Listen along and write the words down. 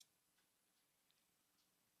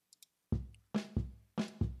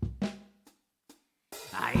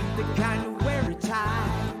the kind who wear a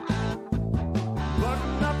tie.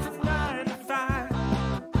 Button up from 9 to 5.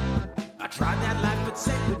 I tried that life but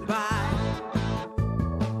said goodbye.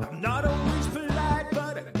 I'm not always polite,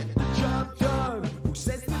 but I get the job done. Who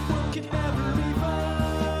says the world can never be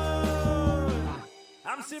fun?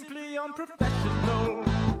 I'm simply unprofessional.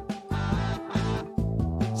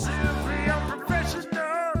 Simply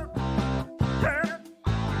unprofessional. Yeah.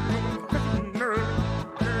 Unprofessional.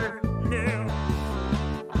 Yeah.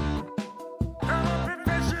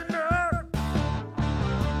 Unprofessional.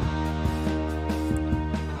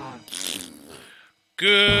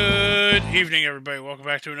 Good evening, everybody. Welcome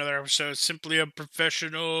back to another episode of Simply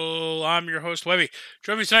Unprofessional. I'm your host, Webby.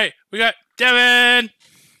 Join me tonight, we got Devin.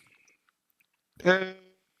 Hey.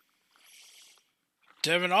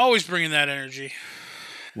 Devin always bringing that energy.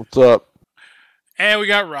 What's up? And we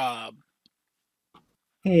got Rob.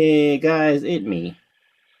 Hey guys, it me.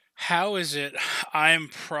 How is it? I'm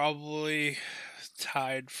probably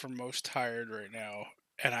tied for most tired right now,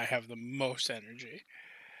 and I have the most energy.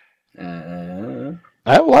 I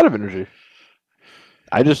have a lot of energy.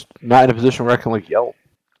 I just not in a position where I can yell.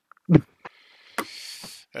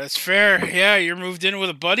 That's fair. Yeah, you're moved in with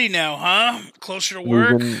a buddy now, huh? Closer to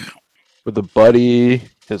work. Moving with a buddy,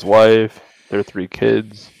 his wife, their 3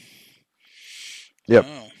 kids. Yep.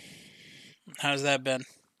 Oh. How's that been?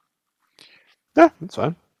 Yeah, that's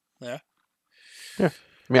fine. Yeah. Yeah.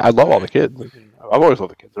 I mean, I love all the kids. I've always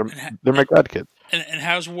loved the kids. They're my god kids. And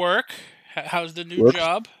how's work? How's the new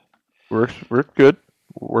job? Work's good.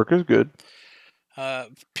 Work is good.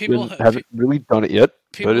 People haven't really done it yet.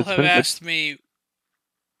 People have asked me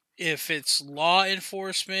if it's law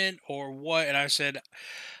enforcement or what, and I said,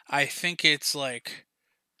 I think it's like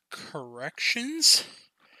corrections.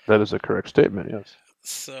 That is a correct statement, yes.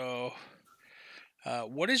 So,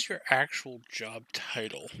 what is your actual job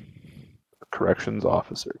title? Corrections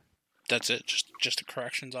officer. That's it? Just a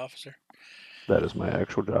corrections officer? That is my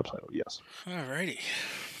actual job title, yes. Alrighty.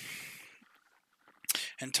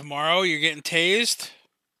 And tomorrow you're getting tased?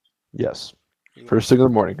 Yes. First thing in the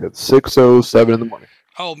morning. It's 6:07 in the morning.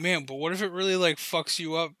 Oh man, but what if it really fucks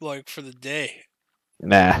you up for the day?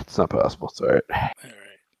 Nah, it's not possible. It's alright.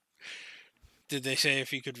 Alright. Did they say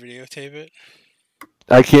if you could videotape it?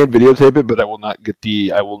 I can't videotape it, but I will not get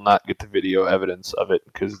the video evidence of it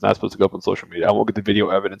because it's not supposed to go up on social media. I won't get the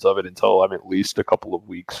video evidence of it until I'm at least a couple of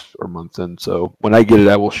weeks or months in. So when I get it,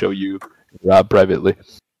 I will show you Rob privately.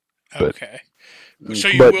 Okay. So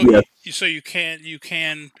you can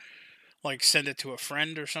send it to a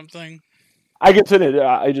friend or something? I can send it.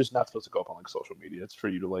 I just not supposed to go up on social media. It's for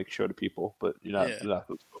you to show to people, but you're not supposed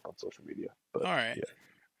to go up on social media. But, all right. Yeah.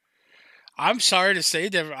 I'm sorry to say,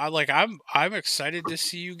 Devin. I'm excited to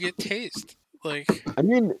see you get tased. I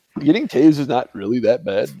mean, getting tased is not really that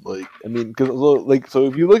bad. So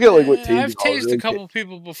if you look at what tasing, I've tased a couple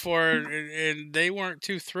people before, and they weren't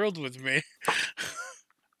too thrilled with me.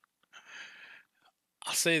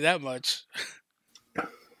 I'll say that much.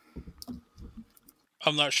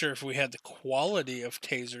 I'm not sure if we had the quality of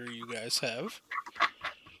taser you guys have.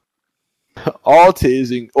 All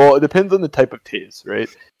tasing, well, it depends on the type of tase, right?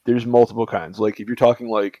 There's multiple kinds. If you're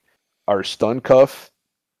talking our stun cuff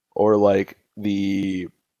or the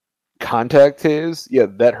contact tase, yeah,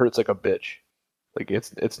 that hurts like a bitch.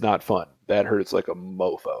 It's not fun. That hurts like a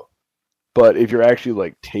mofo. But if you're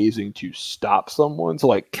actually tasing to stop someone,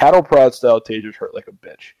 so cattle prod style tasers hurt like a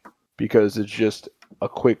bitch because it's just a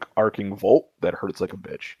quick arcing volt that hurts like a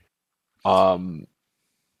bitch.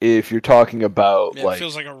 If you're talking about it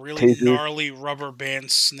feels like a really gnarly rubber band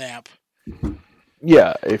snap.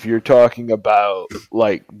 Yeah, if you're talking about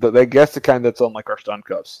I guess the kind that's on our stun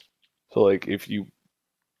cuffs. So if you're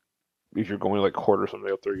going to court or something,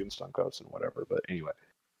 they'll throw you in stun cuffs and whatever. But anyway,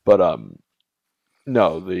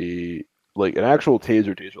 no, the an actual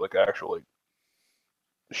taser, actual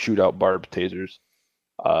shoot out barbed tasers.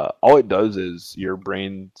 All it does is your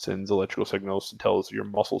brain sends electrical signals and tells your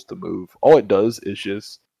muscles to move. All it does is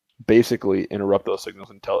just basically interrupt those signals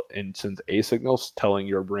and sends a signals telling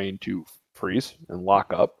your brain to freeze and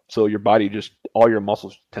lock up. So your body all your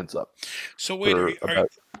muscles tense up. So wait,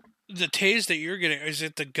 the tase that you're getting, is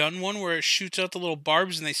it the gun one where it shoots out the little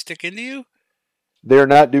barbs and they stick into you? They're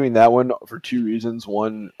not doing that one for 2 reasons.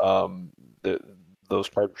 One, those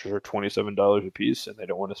cartridges are $27 a piece, and they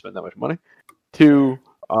don't want to spend that much money. Two,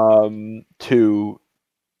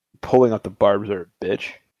 pulling out the barbs are a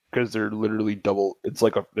bitch because they're literally double. It's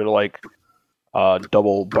they're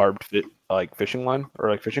double barbed fishing line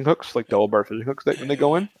or fishing hooks, double barbed fishing hooks when they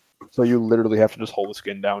go in. So you literally have to just hold the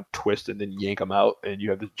skin down, twist, and then yank them out, and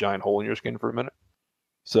you have this giant hole in your skin for a minute.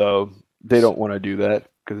 So they don't want to do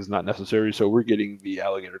that. because it's not necessary. So we're getting the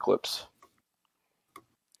alligator clips.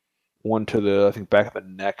 One to the, I think, back of the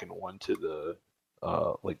neck, and one to the,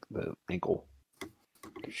 like the ankle.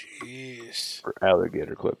 Jeez. For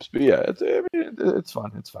alligator clips. But yeah, it's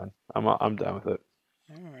fun. It's fine. I'm down with it.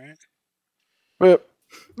 All right. But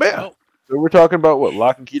yeah. Well, so we're talking about what,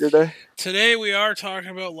 Lock and Key today? Today we are talking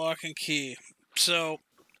about Lock and Key. So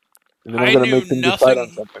And then I'm gonna make them decide on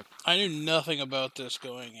something. I knew nothing about this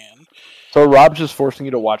going in. So Rob's just forcing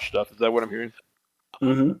you to watch stuff. Is that what I'm hearing?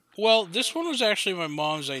 Mm-hmm. Well, this one was actually my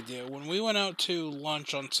mom's idea. When we went out to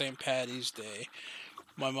lunch on St. Patty's Day,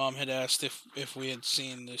 my mom had asked if we had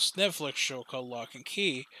seen this Netflix show called Lock and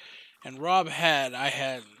Key, and Rob had. I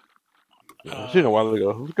hadn't. Yeah, I've seen it a while ago.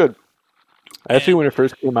 It was good. I actually, when it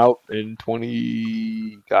first came out in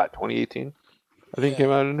 2018, I think it came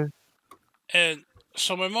out in there. And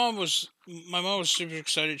so my mom was super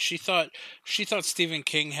excited. She thought Stephen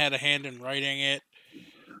King had a hand in writing it.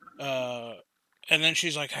 And then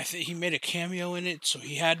she's like, I think he made a cameo in it, so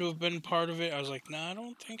he had to have been part of it. I was like, no, I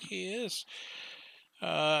don't think he is.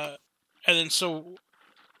 And then so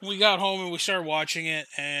we got home and we started watching it,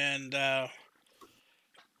 and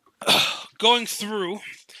going through,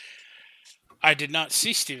 I did not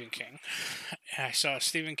see Stephen King. I saw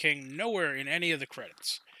Stephen King nowhere in any of the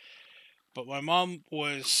credits. But my mom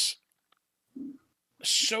was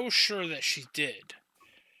so sure that she did.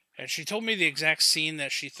 And she told me the exact scene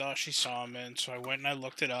that she thought she saw him in, so I went and I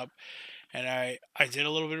looked it up, and I did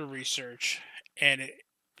a little bit of research, and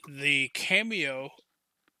the cameo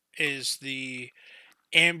is the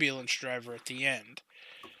ambulance driver at the end,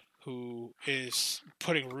 who is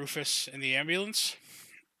putting Rufus in the ambulance.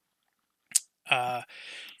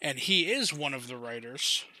 And he is one of the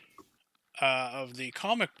writers of the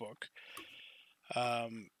comic book.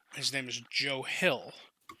 His name is Joe Hill.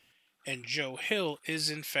 And Joe Hill is,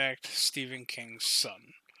 in fact, Stephen King's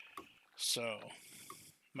son. So,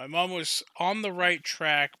 my mom was on the right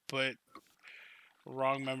track, but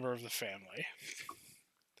wrong member of the family.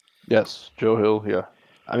 Yes, Joe Hill, yeah.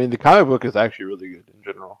 I mean, the comic book is actually really good in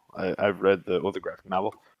general. I've read the graphic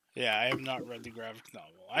novel. Yeah, I have not read the graphic novel.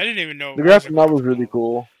 I didn't even know the graphic novel is really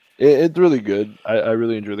cool. It's really good. I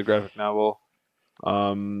really enjoy the graphic novel.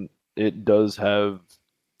 It does have...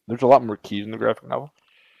 There's a lot more keys in the graphic novel.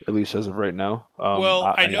 At least as of right now.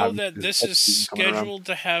 I know that this is scheduled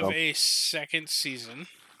to have a second season.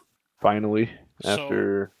 Finally,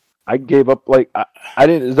 after I gave up, like I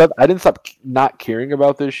didn't stop not caring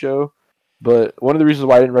about this show. But one of the reasons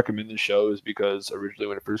why I didn't recommend this show is because originally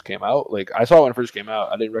when it first came out, like I saw it when it first came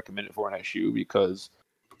out, I didn't recommend it for an SU because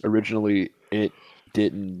originally it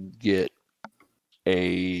didn't get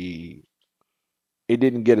a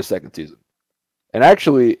second season. And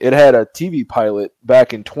actually, it had a TV pilot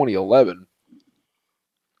back in 2011,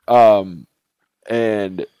 and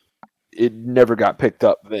it never got picked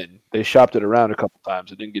up then. They shopped it around a couple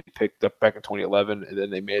times. It didn't get picked up back in 2011, and then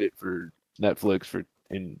they made it for Netflix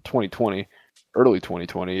in 2020, early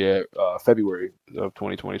 2020, February of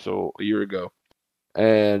 2020, so a year ago.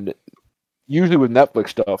 And usually with Netflix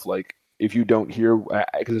stuff, like, if you don't hear,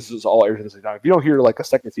 because this is all airs at the same time, if you don't hear like a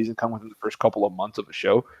second season come within the first couple of months of a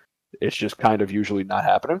show, it's just kind of usually not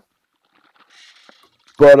happening.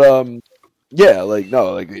 But yeah, like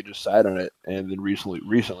no, like they just sat on it, and then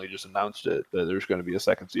recently just announced it that there's going to be a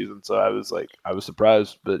second season. So I was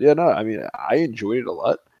surprised, but yeah, no, I mean I enjoyed it a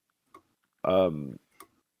lot. And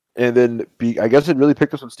then I guess it really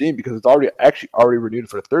picked up some steam because it's already renewed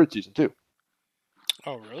for a third season too.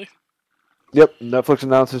 Oh really? Yep, Netflix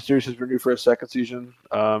announced the series is renewed for a second season.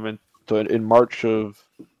 And so in March of.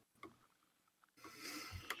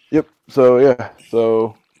 Yep. So yeah.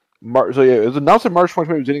 So it was announced in March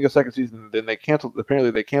 2020 it was getting a second season. And then they canceled.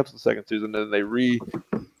 Apparently, they canceled the second season. And then they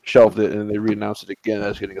re-shelved it, and then they re-announced it again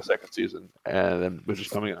as getting a second season, and then which is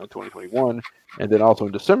coming out in 2021. And then also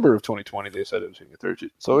in December of 2020, they said it was getting a third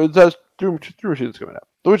season. So it has three seasons coming out,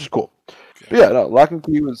 which is cool. But yeah, no, Locke and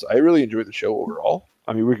Key I really enjoyed the show overall.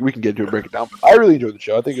 I mean, we can get into it and break it down, but I really enjoyed the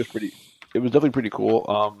show. I think it was definitely pretty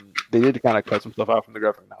cool. They did kind of cut some stuff out from the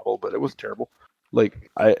graphic novel, but it wasn't terrible.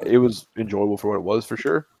 Like it was enjoyable for what it was for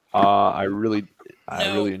sure. I really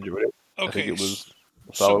enjoyed it. Okay, I think it was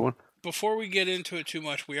a solid one. Before we get into it too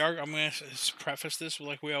much, I'm going to preface this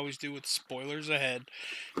like we always do with spoilers ahead.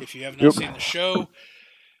 If you have not seen the show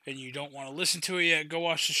and you don't want to listen to it yet, go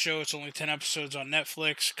watch the show. It's only 10 episodes on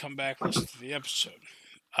Netflix. Come back, listen to the episode.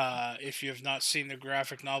 If you have not seen the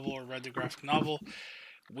graphic novel or read the graphic novel,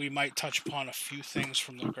 we might touch upon a few things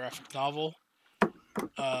from the graphic novel.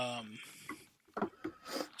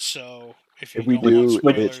 So if we do, it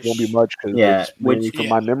won't be much because it's mainly from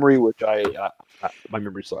my memory, which my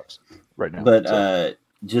memory sucks right now. But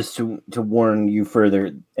just to warn you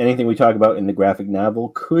further, anything we talk about in the graphic novel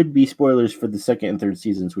could be spoilers for the second and third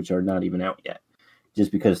seasons, which are not even out yet.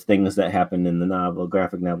 Just because things that happen in the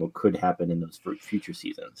graphic novel, could happen in those future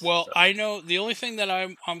seasons. Well, So. I know the only thing that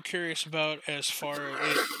I'm curious about as far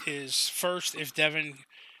as it is first if Devin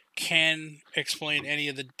can explain any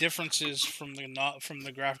of the differences from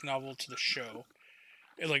the graphic novel to the show.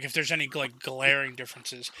 Like if there's any like glaring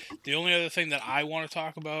differences. The only other thing that I want to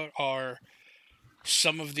talk about are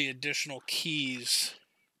some of the additional keys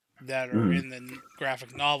that are in the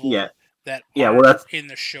graphic novel that Well, aren't in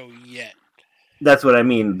the show yet. That's what I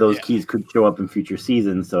mean. Those Yeah. keys could show up in future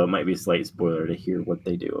seasons, so it might be a slight spoiler to hear what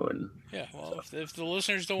they do. And yeah, well, if the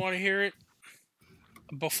listeners don't want to hear it,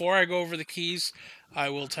 before I go over the keys, I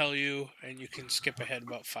will tell you, and you can skip ahead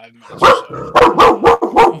about 5 minutes or so.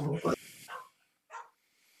 Oh.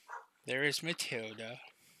 There is Matilda,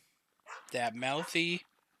 that mouthy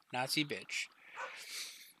Nazi bitch.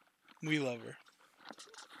 We love her.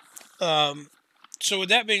 So with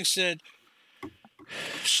that being said,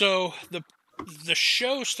 so the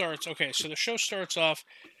show starts. Okay, so the show starts off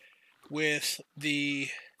with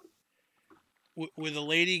with a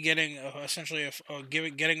lady getting essentially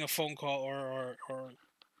getting a phone call or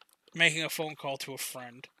making a phone call to a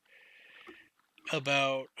friend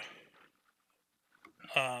about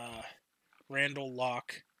Randall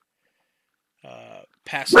Locke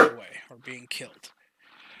passing away or being killed.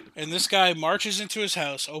 And this guy marches into his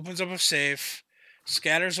house, opens up a safe,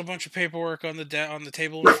 scatters a bunch of paperwork on the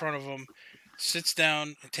table in front of him, sits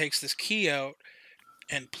down and takes this key out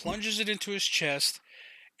and plunges it into his chest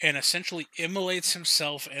and essentially immolates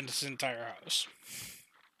himself and his entire house.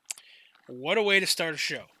 What a way to start a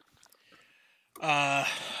show.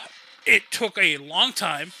 It took a long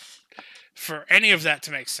time for any of that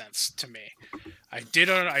to make sense to me. I did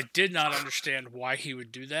not understand why he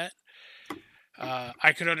would do that.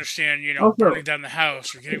 I could understand, burning down the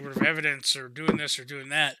house or getting rid of evidence or doing this or doing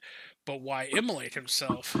that, but why immolate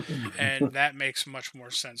himself? And that makes much more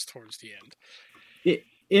sense towards the end.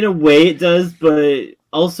 In a way, it does, but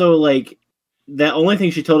also like the only thing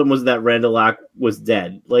she told him was that Randall Locke was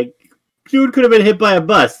dead. Like, dude could have been hit by a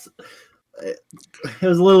bus. It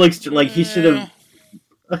was a little extreme. Like he should have.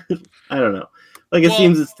 I don't know. Like it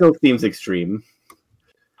still seems extreme.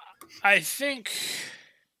 I think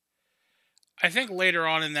later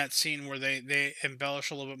on in that scene where they embellish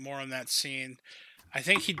a little bit more on that scene, I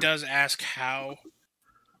think he does ask how,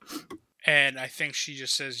 and I think she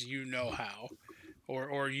just says, "You know how,"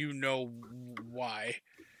 or "You know why."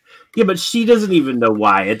 Yeah, but she doesn't even know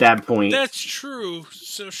why at that point. That's true.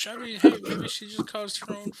 So, I mean, hey, maybe she just caused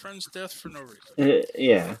her own friend's death for no reason.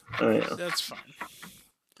 Yeah, I know. That's fine.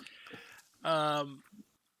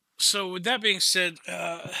 So with that being said,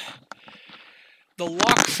 the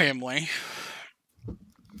Locke family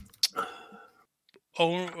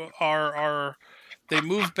they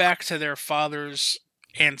moved back to their father's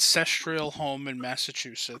ancestral home in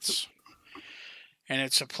Massachusetts, and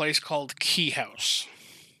it's a place called Key House,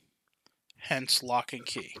 hence Locke and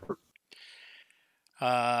Key.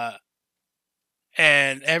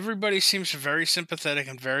 And everybody seems very sympathetic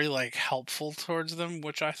and very like helpful towards them,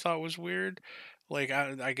 which I thought was weird. Like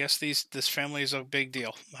I guess this family is a big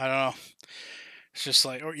deal. I don't know. It's just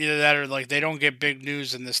like, or either that or like they don't get big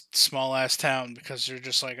news in this small ass town because they're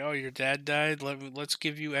just like, oh, your dad died. Let's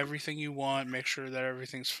give you everything you want. Make sure that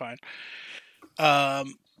everything's fine.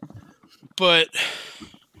 But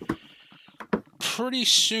pretty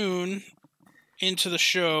soon into the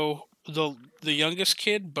show, the youngest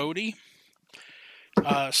kid, Bodhi,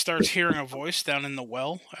 starts hearing a voice down in the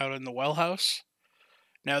well, out in the well house.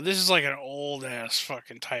 Now this is like an old ass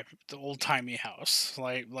fucking the old timey house,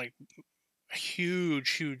 like a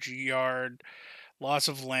huge yard, lots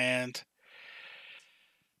of land.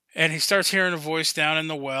 And he starts hearing a voice down in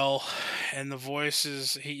the well, and the voice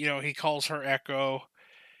is he calls her Echo,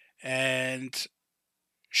 and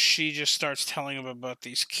she just starts telling him about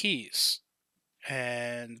these keys,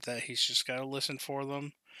 and that he's just got to listen for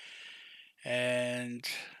them, and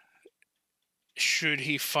should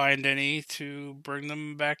he find any, to bring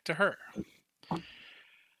them back to her.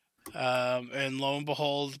 And lo and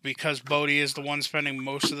behold, because Bodhi is the one spending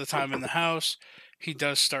most of the time in the house, he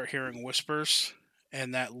does start hearing whispers,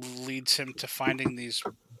 and that leads him to finding these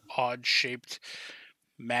odd-shaped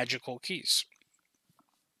magical keys.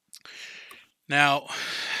 Now,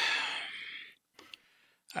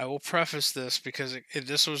 I will preface this because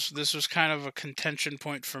this was kind of a contention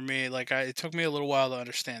point for me. Like it took me a little while to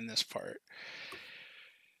understand this part.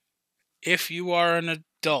 If you are an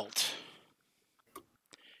adult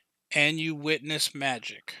and you witness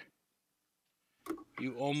magic,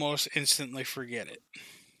 you almost instantly forget it.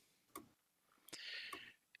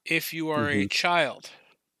 If you are a child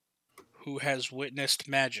who has witnessed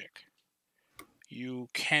magic, you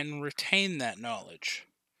can retain that knowledge.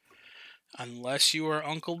 Unless you are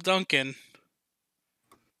Uncle Duncan,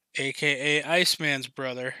 aka Iceman's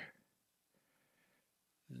brother,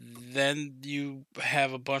 then you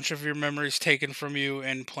have a bunch of your memories taken from you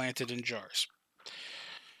and planted in jars.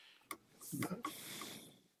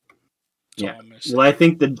 Yeah. Well, I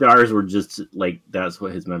think the jars were just like that's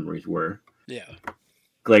what his memories were. Yeah.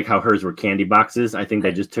 Like how hers were candy boxes. I think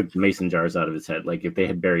they just took mason jars out of his head. Like if they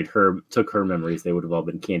had took her memories, they would have all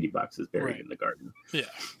been candy boxes buried in the garden. Yeah.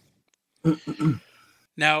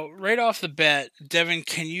 Now, right off the bat, Devin,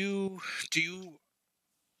 do you,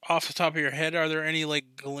 off the top of your head, are there any like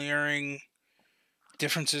glaring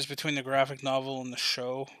differences between the graphic novel and the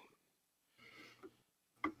show?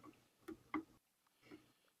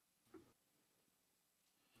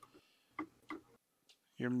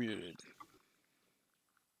 You're muted.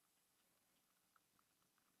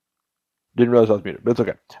 Didn't realize I was muted, but it's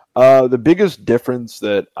okay. The biggest difference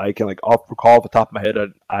that I can recall off the top of my head,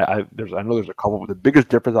 I know there's a couple, but the biggest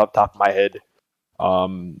difference off the top of my head,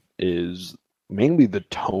 is mainly the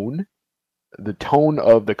tone. The tone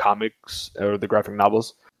of the comics or the graphic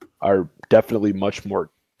novels are definitely much more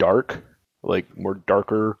dark, like more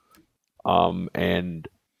darker, and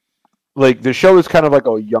like the show is kind of like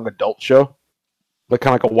a young adult show, like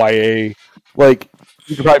kind of like a YA, like.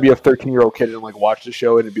 You could probably be a 13-year-old kid and like watch the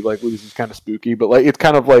show and it'd be like, "Ooh, this is kind of spooky," but like it's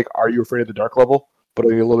kind of like Are You Afraid of the Dark level, but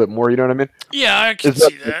like, a little bit more. You know what I mean? Yeah, I can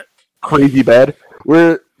see that. Crazy bad.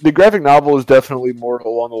 Where the graphic novel is definitely more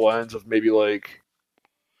along the lines of maybe like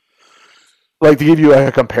to give you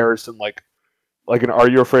a comparison, like an Are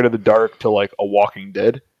You Afraid of the Dark to like a Walking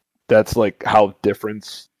Dead. That's like how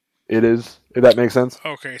different it is. If that makes sense.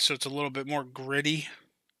 Okay, so it's a little bit more gritty.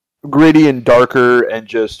 Gritty and darker and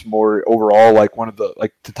just more overall, like one of the,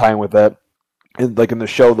 like to tie in with that, and like in the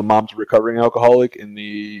show the mom's a recovering alcoholic. In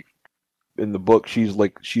the book she's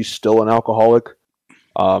still an alcoholic,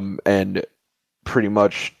 and pretty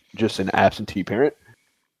much just an absentee parent.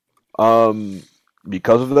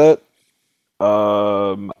 Because of that,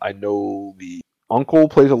 I know the uncle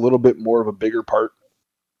plays a little bit more of a bigger part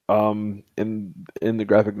in the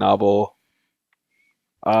graphic novel.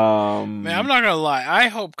 Man, I'm not gonna lie. I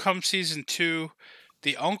hope come season 2,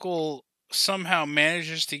 the uncle somehow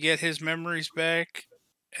manages to get his memories back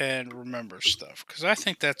and remembers stuff. Because I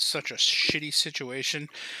think that's such a shitty situation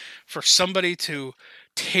for somebody to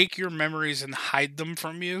take your memories and hide them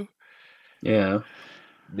from you. Yeah.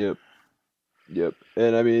 Yep.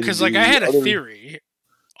 And I mean, because like I had a theory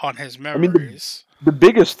on his memories. I mean, the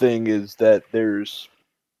biggest thing is that there's.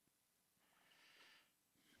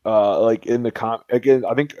 Like in the again,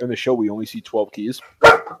 I think in the show we only see 12 keys.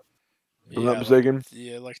 If I'm not mistaken.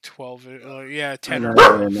 Like 12. Yeah, 10.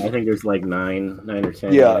 I think there's like 9 or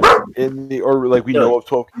 10. Yeah, we know of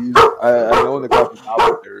 12 keys. I know in the graphic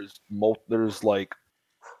novel there's like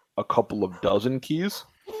a couple of dozen keys.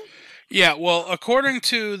 Yeah, well, according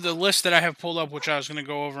to the list that I have pulled up, which I was going to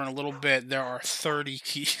go over in a little bit, there are 30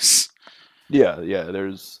 keys. Yeah,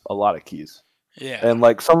 there's a lot of keys. Yeah. And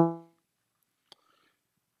like some.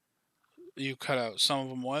 You cut out some of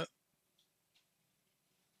them. What?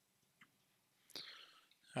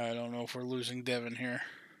 I don't know if we're losing Devin here.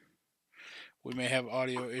 We may have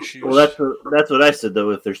audio issues. Well, that's what I said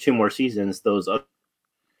though. If there's 2 more seasons, those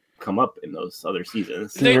come up in those other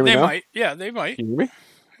seasons. They might. Yeah, they might. Can you hear me?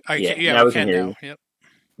 I can now. Yep.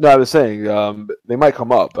 No, I was saying they might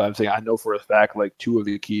come up. But I'm saying I know for a fact like 2 of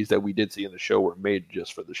the keys that we did see in the show were made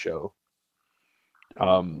just for the show.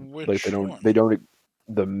 Which they don't.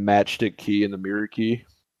 The matchstick key and the mirror key.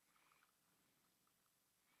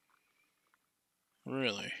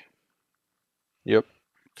 Really? Yep.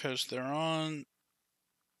 Because they're on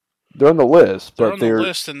the list, but they're on the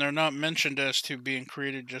list and they're not mentioned as to being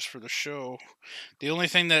created just for the show. The only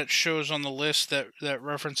thing that shows on the list that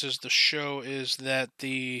references the show is that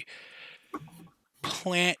the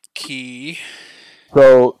plant key.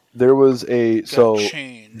 So there was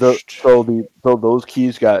changed. Those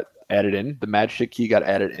keys got added in. The matchstick key got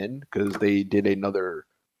added in because they did another.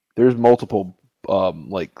 There's multiple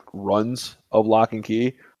runs of Locke and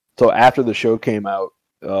Key. So after the show came out,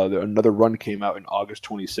 another run came out in August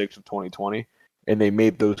 26th of 2020, and they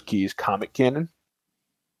made those keys comic canon.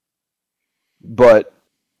 But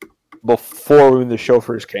before, when the show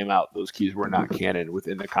first came out, those keys were not canon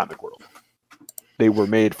within the comic world. They were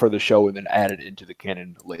made for the show and then added into the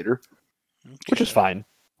canon later, which is fine.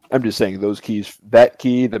 I'm just saying those keys, that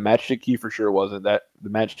key, the matchstick key for sure wasn't. That the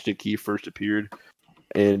matchstick key first appeared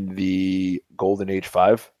in the Golden Age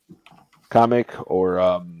 5 comic, or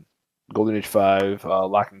Golden Age 5,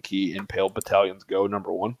 Lock and Key, Impaled Battalions Go,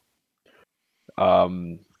 #1.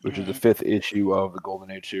 Which is the 5th issue of the Golden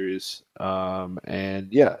Age series.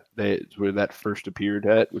 And yeah, it's where that first appeared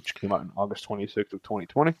at, which came out in August 26th of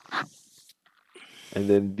 2020. And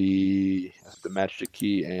then the Matchstick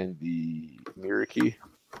Key and the Mirror Key.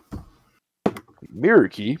 Mirror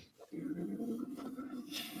Key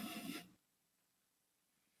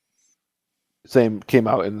came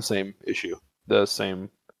out in the same issue.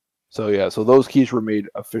 So those keys were made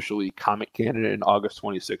officially comic canon in August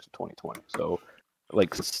 26th of 2020. So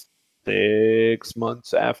like 6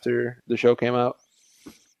 months after the show came out.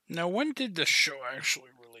 Now, when did the show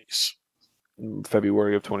actually release? In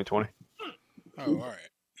February of 2020. Oh, all right.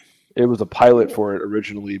 It was a pilot for it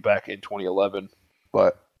originally back in 2011,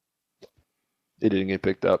 but it didn't get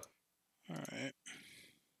picked up. All right.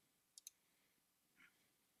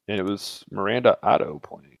 And it was Miranda Otto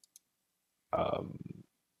playing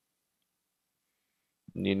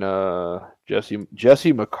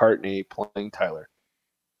Jesse McCartney playing Tyler.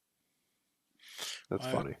 That's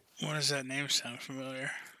funny. Why does that name sound familiar?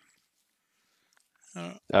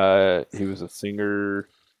 He was a singer.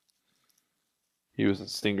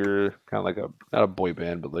 Kind of like not a boy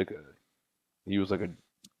band, but he was like a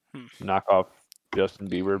knockoff Justin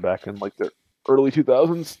Bieber back in like the early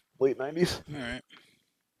 2000s, late 90s. All right.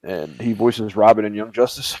 And he voices Robin in Young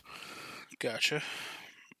Justice. Gotcha.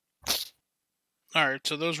 All right,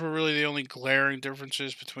 so those were really the only glaring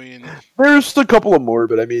differences between. There's a couple of more,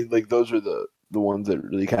 but I mean, like those are the ones that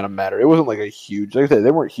really kind of matter. It wasn't like a huge, like I said,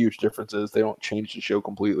 they weren't huge differences. They don't change the show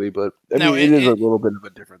completely, but I mean, it is a little bit of a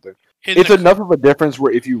different thing. It's enough of a difference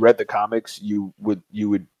where if you read the comics, you would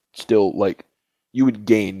still you would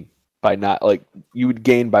gain by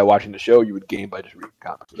watching the show. You would gain by just reading the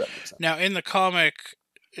comics. If that makes sense. Now, in the comic,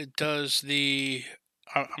 it does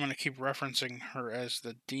I'm going to keep referencing her as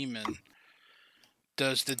the demon.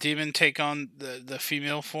 Does the demon take on the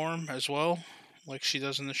female form as well, like she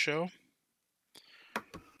does in the show?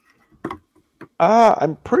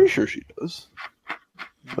 I'm pretty sure she does.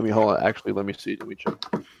 Let me hold on. Actually, let me see. Let me check.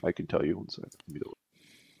 I can tell you one second.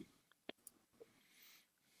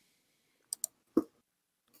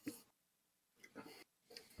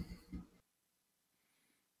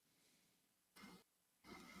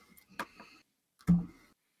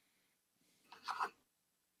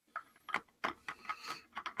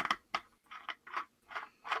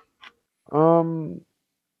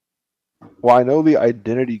 Well, I know the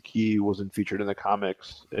identity key wasn't featured in the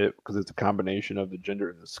comics because it's a combination of the gender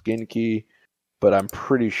and the skin key, but I'm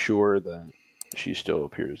pretty sure that she still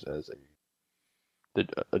appears as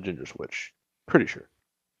a gender switch. Pretty sure.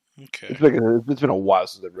 Okay. It's been a while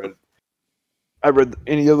since I read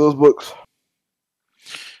any of those books.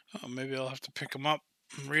 Maybe I'll have to pick them up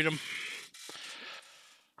and read them.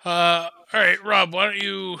 All right, Rob, why don't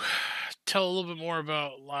you tell a little bit more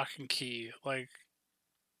about Lock and Key?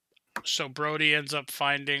 So Brody ends up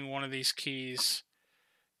finding one of these keys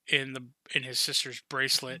in his sister's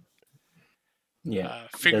bracelet. Yeah.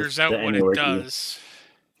 Figures out what it does.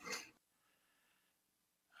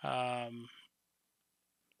 But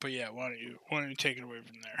yeah, why don't you take it away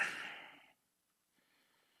from there?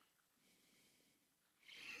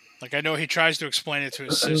 Like, I know he tries to explain it to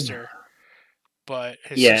his sister, but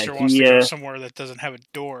his sister wants to go somewhere that doesn't have a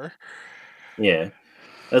door. Yeah.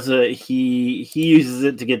 He uses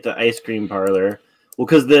it to get the ice cream parlor. Well,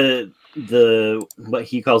 because the what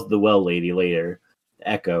he calls the well lady later,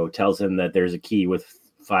 Echo, tells him that there's a key with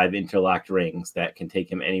 5 interlocked rings that can take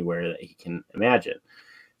him anywhere that he can imagine.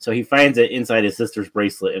 So he finds it inside his sister's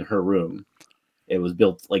bracelet in her room. It was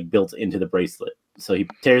built into the bracelet. So he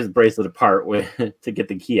tears the bracelet apart to get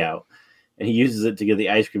the key out. And he uses it to get the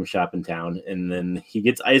ice cream shop in town. And then he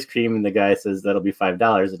gets ice cream, and the guy says that'll be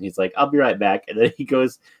 $5. And he's like, I'll be right back. And then he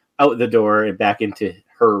goes out the door and back into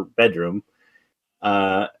her bedroom.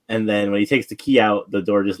 And then when he takes the key out, the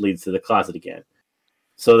door just leads to the closet again.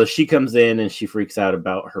 So she comes in and she freaks out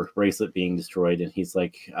about her bracelet being destroyed. And he's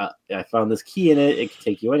like, I found this key in it. It can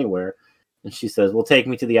take you anywhere. And she says, well, take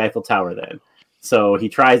me to the Eiffel Tower then. So he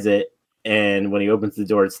tries it. And when he opens the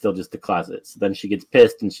door, it's still just the closet. So then she gets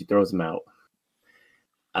pissed and she throws him out.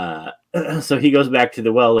 So he goes back to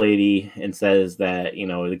the well lady and says that,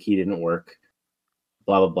 the key didn't work.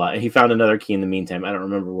 Blah, blah, blah. And he found another key in the meantime. I don't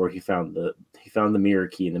remember where he found the mirror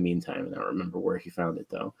key in the meantime. And I don't remember where he found it,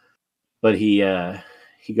 though. But he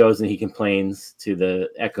goes and he complains to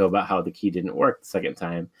the Echo about how the key didn't work the second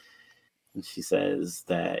time. And she says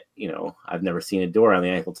that, I've never seen a door on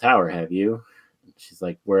the Eiffel Tower, have you? She's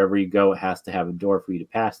like, wherever you go, it has to have a door for you to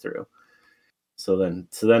pass through.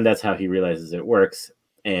 then that's how he realizes it works.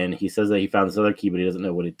 And he says that he found this other key, but he doesn't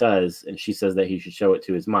know what it does. And she says that he should show it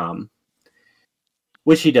to his mom,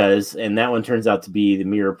 which he does. And that one turns out to be the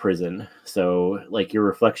mirror prison. So, like, your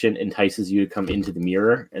reflection entices you to come into the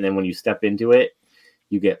mirror, and then when you step into it,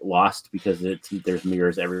 you get lost because there's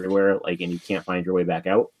mirrors everywhere, like, and you can't find your way back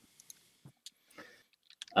out.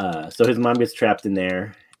 So his mom gets trapped in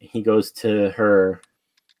there. He goes to her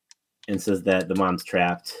and says that the mom's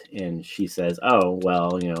trapped, and she says, "Oh,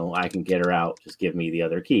 well, I can get her out. Just give me the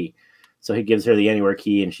other key." So he gives her the anywhere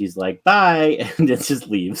key, and she's like, "Bye," and it just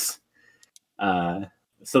leaves.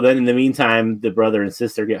 So then in the meantime, the brother and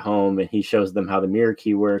sister get home, and he shows them how the mirror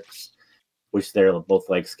key works, which they're both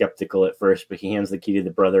like skeptical at first, but he hands the key to the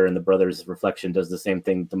brother, and the brother's reflection does the same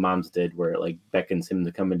thing the mom's did, where it like beckons him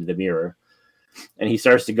to come into the mirror. And he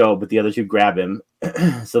starts to go, but the other two grab him.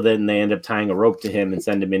 So then they end up tying a rope to him and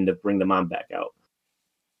send him in to bring the mom back out.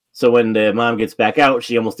 So when the mom gets back out,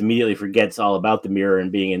 she almost immediately forgets all about the mirror and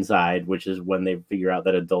being inside, which is when they figure out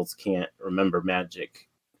that adults can't remember magic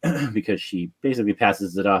because she basically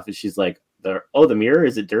passes it off. And she's like, the mirror,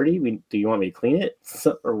 is it dirty? Do you want me to clean it?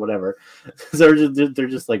 Or whatever. So they're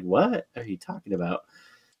just like, what are you talking about?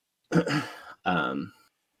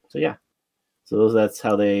 So yeah. So that's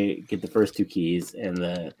how they get the first two keys.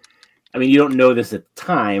 And you don't know this at the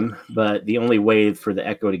time, but the only way for the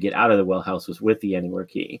Echo to get out of the well house was with the anywhere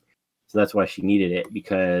key. So that's why she needed it,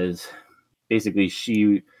 because basically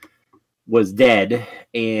she was dead,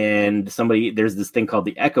 and there's this thing called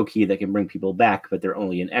the Echo key that can bring people back, but they're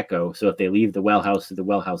only an echo. So if they leave the well house through the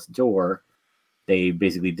well house door, they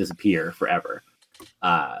basically disappear forever.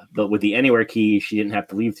 But with the anywhere key, she didn't have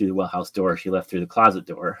to leave through the well house door. She left through the closet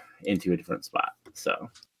door into a different spot. So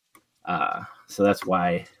that's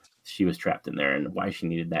why she was trapped in there and why she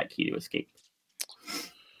needed that key to escape.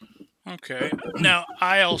 Okay. Now,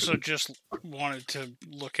 I also just wanted to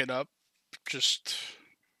look it up, just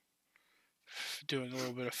doing a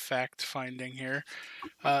little bit of fact finding here.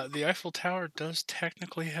 The Eiffel Tower does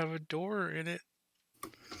technically have a door in it.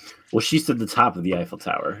 Well, she's at the top of the Eiffel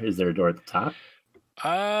Tower. Is there a door at the top?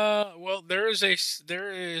 Well, there is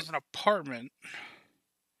an apartment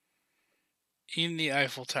in the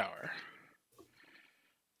Eiffel Tower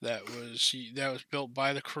that was built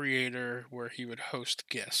by the creator, where he would host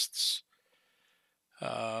guests.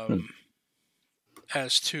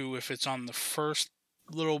 As to if it's on the first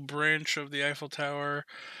little branch of the Eiffel Tower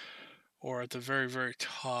or at the very, very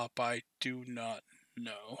top, I do not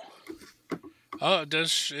know. Oh,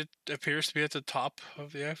 it appears to be at the top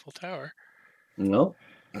of the Eiffel Tower. No.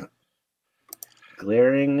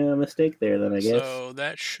 Glaring mistake there, then, I guess. So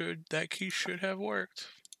that key should have worked.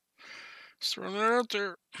 Just throwing that out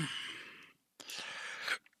there.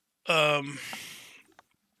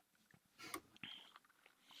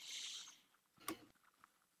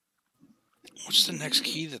 What's the next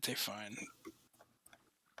key that they find?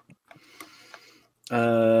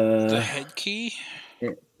 The head key?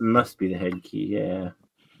 It must be the head key, yeah.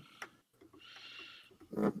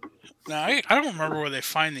 Now, I don't remember where they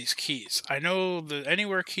find these keys. I know the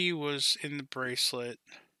anywhere key was in the bracelet.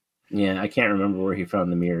 Yeah, I can't remember where he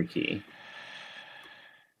found the mirror key.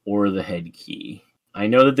 Or the head key. I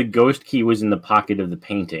know that the ghost key was in the pocket of the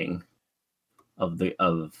painting of the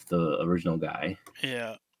original guy.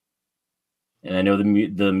 Yeah. And I know the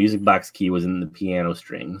music box key was in the piano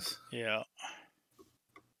strings. Yeah.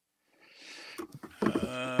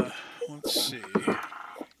 Let's see.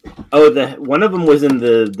 Oh, one of them was in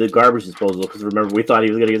the garbage disposal, because remember, we thought he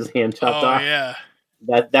was going to get his hand chopped off. Oh, yeah.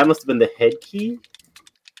 That must have been the head key,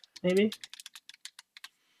 maybe?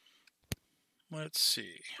 Let's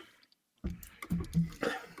see.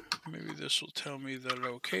 Maybe this will tell me the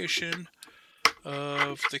location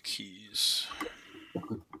of the keys.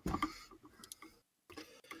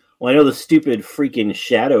 Well, I know the stupid freaking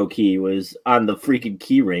shadow key was on the freaking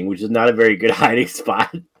key ring, which is not a very good hiding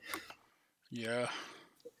spot. Yeah.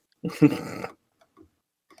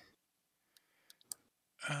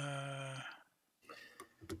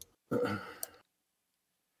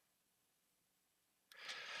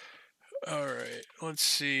 Alright, let's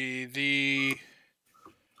see. The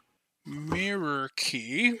mirror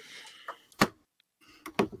key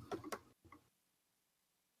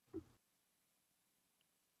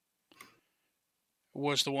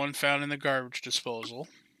was the one found in the garbage disposal.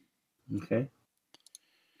 Okay.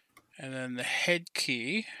 And then the head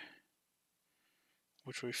key,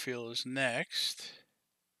 which we feel is next.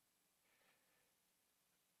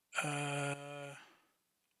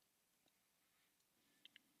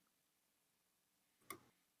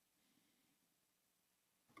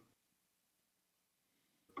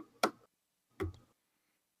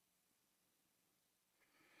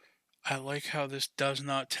 I like how this does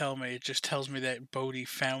not tell me. It just tells me that Bodhi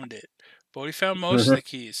found it. Bodhi found most of the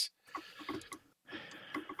keys.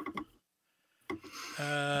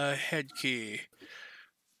 Head key.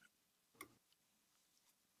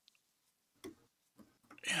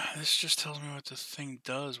 Yeah, this just tells me what the thing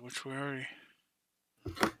does, which we already...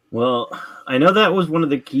 Well, I know that was one of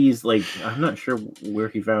the keys. Like, I'm not sure where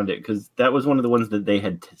he found it because that was one of the ones that they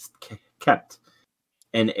had kept,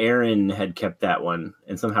 and Erin had kept that one,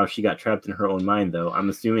 and somehow she got trapped in her own mind. Though I'm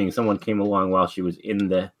assuming someone came along while she was in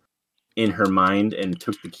her mind and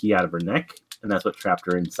took the key out of her neck, and that's what trapped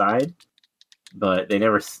her inside. But they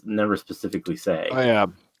never specifically say. Oh yeah,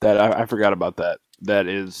 that I forgot about that. That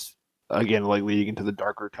is again like leading into the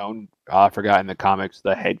darker tone. I forgot in the comics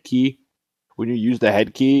the head key. When you use the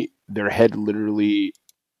head key, their head literally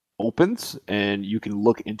opens, and you can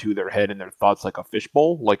look into their head and their thoughts like a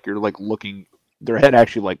fishbowl. Like you're like looking, their head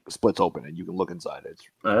actually like splits open, and you can look inside it. It's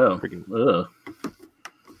freaking. Ugh.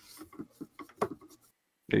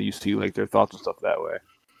 Yeah, you see like their thoughts and stuff that way.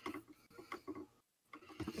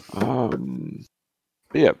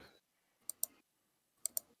 Yeah.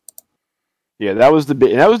 Yeah, that was the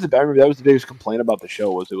big. I remember that was the biggest complaint about the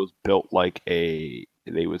show was it was built like a.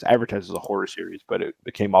 It was advertised as a horror series, but it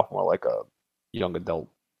became off more like a young adult,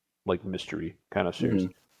 like mystery kind of series.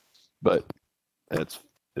 Mm-hmm. But it's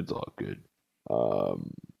all good. You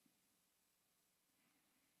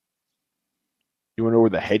want to know where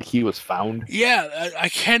the head key was found? Yeah, I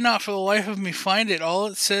cannot for the life of me find it. All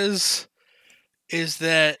it says is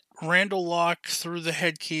that Randall Locke threw the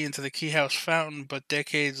head key into the key house fountain, but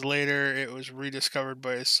decades later it was rediscovered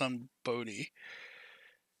by his son Bodhi.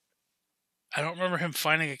 I don't remember him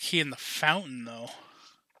finding a key in the fountain, though.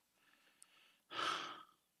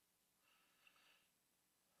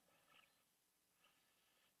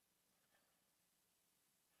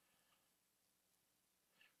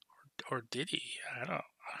 Or did he? I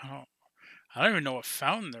don't even know what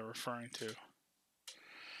fountain they're referring to.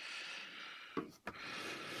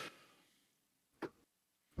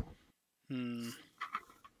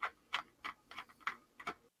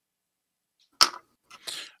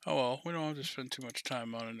 Oh well, we don't have to spend too much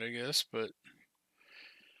time on it, I guess, but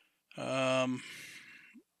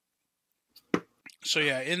so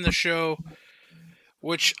yeah, in the show,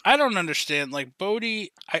 which I don't understand, like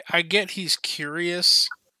Bodhi, I get he's curious,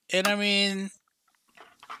 and I mean,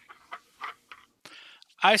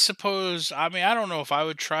 I suppose, I don't know if I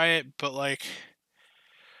would try it, but like,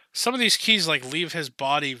 some of these keys like leave his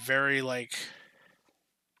body very like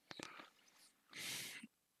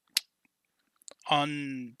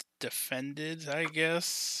undefended, I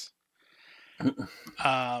guess.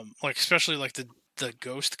 Like especially like the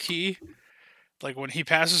ghost key. Like when he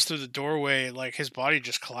passes through the doorway, like his body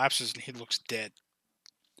just collapses and he looks dead.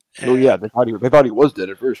 Oh yeah, they thought he was dead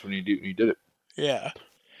at first when he did it. Yeah.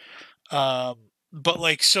 But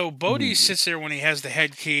like so Bodhi sits there when he has the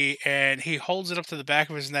head key and he holds it up to the back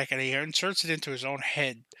of his neck and he inserts it into his own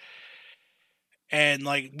head. And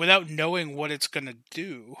like without knowing what it's gonna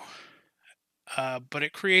do. But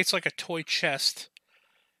it creates like a toy chest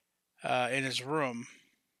in his room.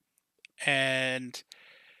 And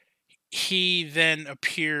he then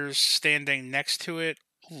appears standing next to it,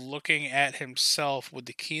 looking at himself with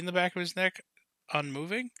the key in the back of his neck,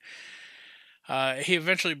 unmoving. He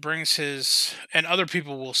eventually brings his... And other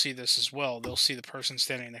people will see this as well. They'll see the person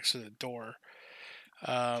standing next to the door.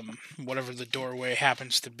 Whatever the doorway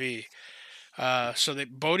happens to be. So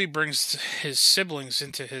that Bodhi brings his siblings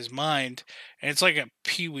into his mind, and it's like a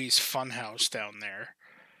Pee-wee's Funhouse down there.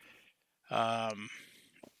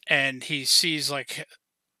 And he sees like,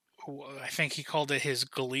 I think he called it his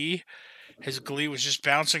glee. His glee was just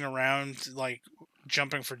bouncing around, like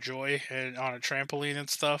jumping for joy and on a trampoline and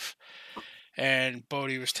stuff. And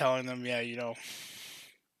Bodhi was telling them, yeah, you know,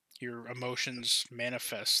 your emotions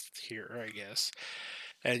manifest here, I guess.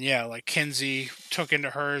 And yeah, like Kinsey took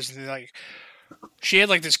into hers, and like she had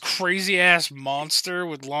like this crazy ass monster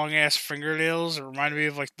with long ass fingernails. It reminded me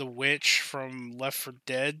of like the witch from Left 4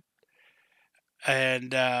 Dead.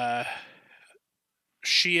 And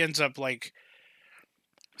she ends up like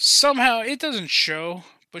somehow, it doesn't show,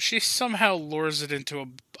 but she somehow lures it into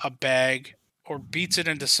a bag or beats it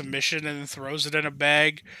into submission and then throws it in a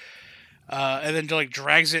bag. And then like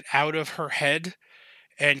drags it out of her head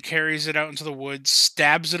and carries it out into the woods,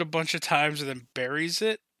 stabs it a bunch of times, and then buries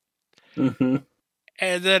it. Mm-hmm.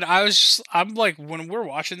 And then I'm like, when we're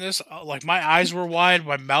watching this, like my eyes were wide,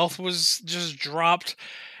 my mouth was just dropped,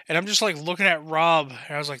 and I'm just like looking at Rob,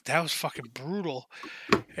 and I was like, that was fucking brutal.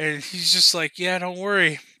 And he's just like, yeah, don't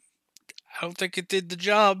worry, I don't think it did the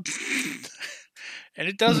job. And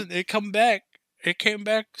it doesn't. It come back. It came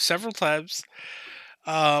back several times.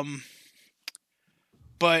 But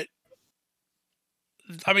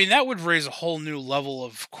I mean, that would raise a whole new level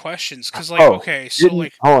of questions. Because, like, okay, so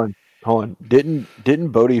like, hold on. Didn't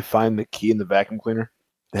Bodhi find the key in the vacuum cleaner?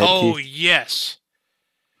 The head oh key? yes,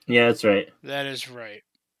 Yeah, that's right. that is right.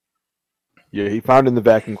 Yeah, he found it in the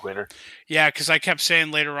vacuum cleaner. Yeah, because I kept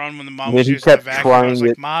saying later on when the mom And was he using the kept vacuum, I was trying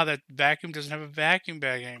like, it. "Ma, that vacuum doesn't have a vacuum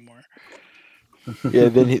bag anymore." Yeah,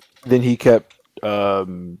 then he kept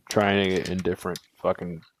trying it in different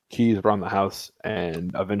fucking keys around the house,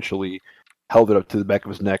 and eventually held it up to the back of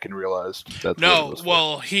his neck and realized that's what it No, was for.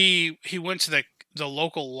 well, he went to the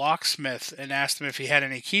local locksmith and asked him if he had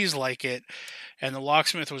any keys like it, and the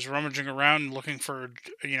locksmith was rummaging around looking for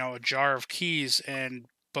a jar of keys, and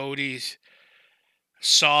Bodhi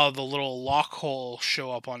saw the little lock hole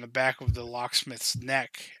show up on the back of the locksmith's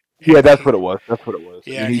neck. Yeah, And that's what it was. That's what it was.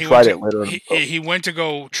 yeah, And and he tried it later on himself. he went to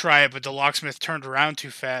go try it, but the locksmith turned around too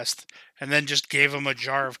fast, and then just gave him a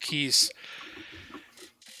jar of keys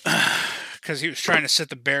because he was trying to set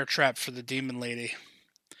the bear trap for the demon lady.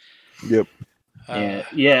 Yep.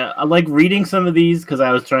 Yeah. I like reading some of these because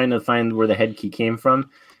I was trying to find where the head key came from.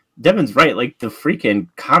 Devin's right. Like, the freaking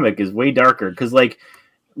comic is way darker because, like,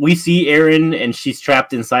 we see Erin and she's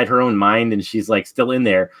trapped inside her own mind and she's, like, still in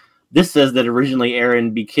there. This says that originally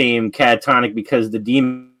Erin became catatonic because the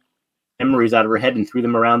demon memories out of her head and threw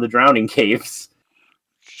them around the drowning caves.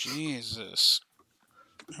 Jesus.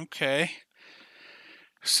 Okay.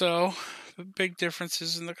 So, the big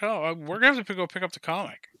differences in the comic. We're going to have to go pick up the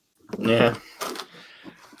comic. Yeah.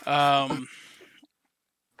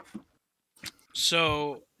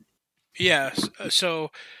 So, yeah.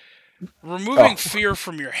 So, removing fear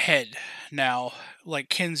from your head now, like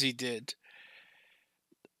Kinsey did,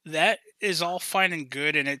 that is all fine and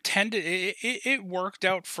good, and it worked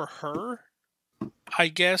out for her, I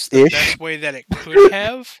guess, the best way that it could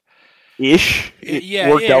have. It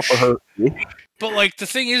worked out for her. But, like, the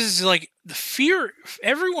thing is, like, the fear,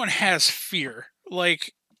 everyone has fear.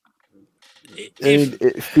 Like,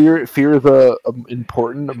 fear is a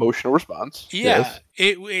important emotional response. Yeah,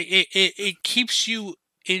 yes. it keeps you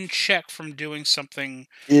in check from doing something.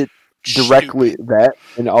 It directly that,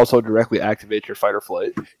 and also directly activates your fight or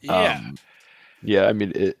flight. Yeah. Yeah, I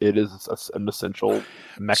mean it is an essential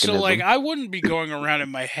mechanism. So, like, I wouldn't be going around in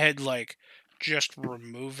my head like just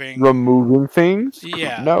removing things.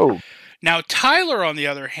 Yeah. No. Now Tyler, on the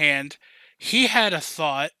other hand, he had a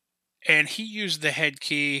thought, and he used the head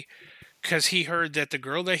key because he heard that the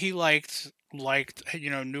girl that he liked,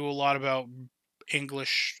 knew a lot about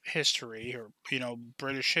English history or,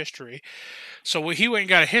 British history. So he went and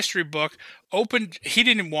got a history book, opened, he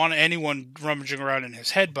didn't want anyone rummaging around in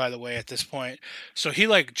his head, by the way, at this point. So he,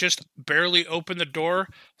 like, just barely opened the door,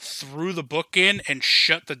 threw the book in, and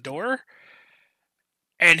shut the door.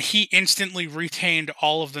 And he instantly retained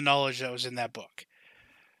all of the knowledge that was in that book.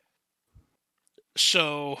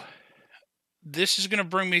 So this is going to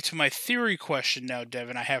bring me to my theory question now,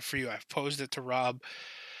 Devin, I have for you. I've posed it to Rob.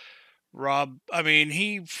 Rob, I mean,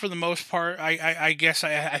 he, for the most part, I guess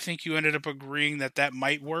I think you ended up agreeing that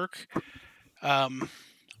might work.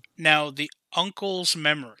 Now, the uncle's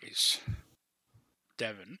memories,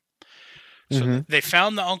 Devin. So they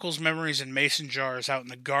found the uncle's memories in mason jars out in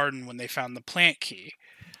the garden when they found the plant key.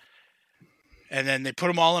 And then they put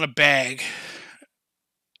them all in a bag.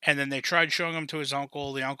 And then they tried showing them to his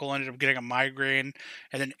uncle. The uncle ended up getting a migraine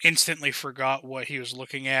and then instantly forgot what he was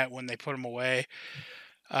looking at when they put him away.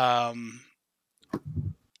 Do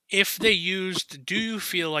you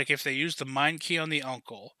feel like if they used the mind key on the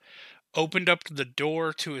uncle, opened up the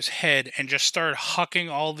door to his head and just started hucking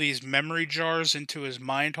all these memory jars into his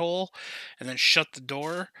mind hole and then shut the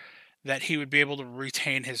door, that he would be able to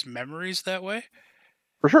retain his memories that way?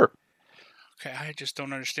 For sure. Okay, I just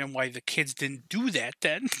don't understand why the kids didn't do that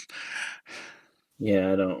then.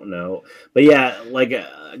 Yeah, I don't know, but yeah, like,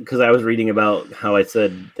 because I was reading about how I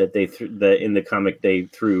said that in the comic they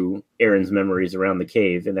threw Erin's memories around the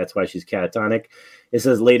cave, and that's why she's catatonic. It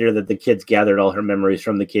says later that the kids gathered all her memories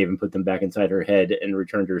from the cave and put them back inside her head and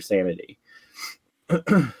returned her sanity.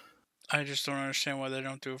 I just don't understand why they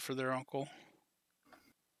don't do it for their uncle.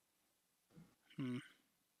 All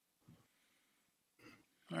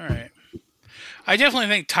right. I definitely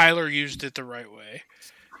think Tyler used it the right way.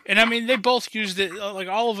 And I mean, they both used it, like,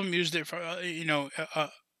 all of them used it for,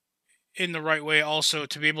 in the right way also,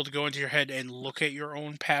 to be able to go into your head and look at your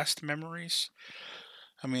own past memories.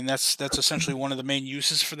 I mean, that's essentially one of the main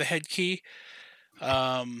uses for the head key.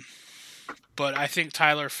 But I think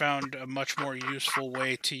Tyler found a much more useful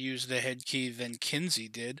way to use the head key than Kinsey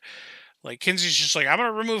did. Like, Kinsey's just like, I'm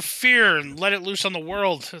going to remove fear and let it loose on the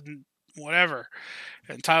world. And whatever.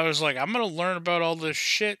 And Tyler's like, I'm gonna learn about all this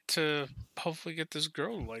shit to hopefully get this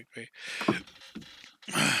girl to like me.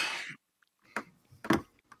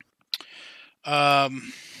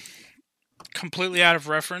 Completely out of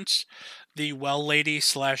reference, the well lady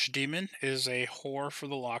slash demon is a whore for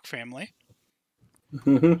the Locke family.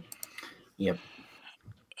 Yep.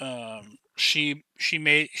 She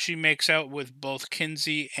makes out with both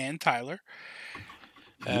Kinsey and Tyler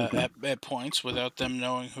at points without them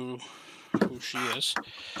knowing who she is.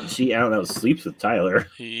 She out and out sleeps with Tyler.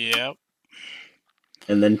 Yep.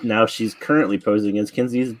 And then now she's currently posing as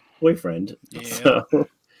Kinsey's boyfriend. Yep.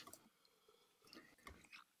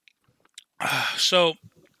 So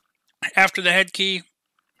after the head key,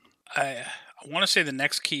 I want to say the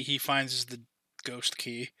next key he finds is the ghost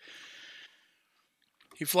key.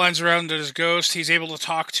 He flies around as his ghost. He's able to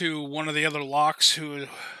talk to one of the other Locks who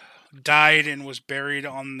died and was buried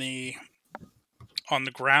on the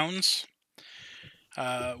grounds.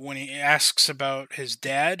 When he asks about his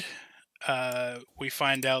dad, we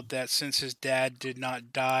find out that since his dad did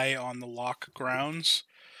not die on the Locke grounds,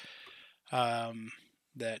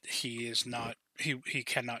 that he is not he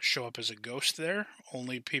cannot show up as a ghost there.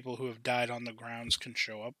 Only people who have died on the grounds can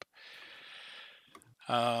show up.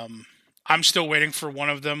 I'm still waiting for one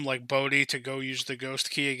of them, like Bodhi, to go use the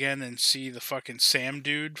ghost key again and see the fucking Sam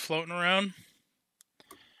dude floating around.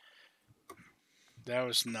 That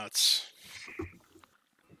was nuts.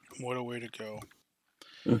 What a way to go.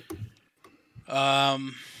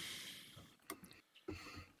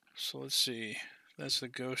 So let's see. That's the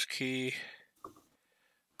ghost key.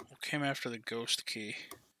 What came after the ghost key?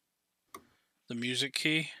 The music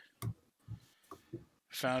key?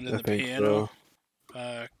 Found in the piano.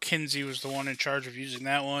 So. Kinsey was the one in charge of using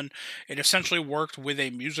that one. It essentially worked with a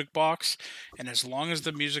music box, and as long as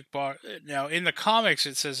the music box... Now, in the comics,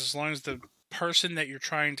 it says as long as the person that you're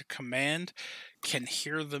trying to command can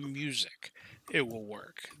hear the music, it will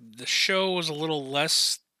work. The show was a little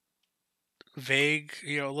less vague,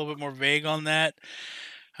 a little bit more vague on that,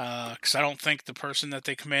 because I don't think the person that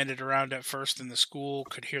they commanded around at first in the school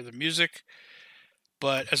could hear the music.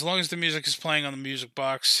 But as long as the music is playing on the music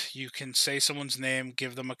box, you can say someone's name,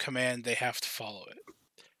 give them a command, they have to follow it.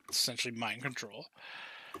 It's essentially mind control.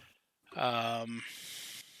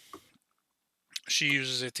 She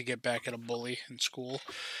uses it to get back at a bully in school,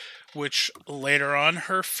 which later on,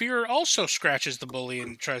 her fear also scratches the bully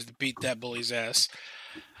and tries to beat that bully's ass.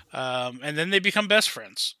 And then they become best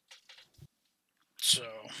friends. So...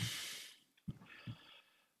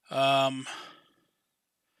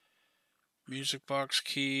 music box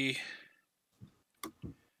key.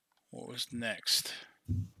 What was next?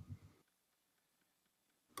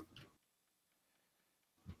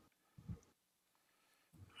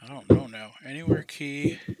 I don't know now. Anywhere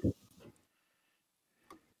key.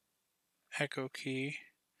 Echo key.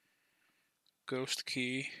 Ghost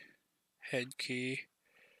key. Head key.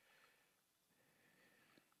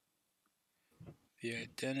 The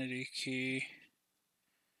identity key.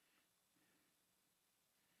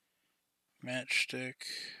 Matchstick.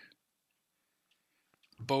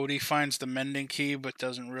 Bodhi finds the mending key but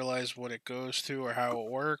doesn't realize what it goes to or how it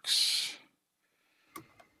works.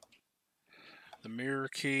 The mirror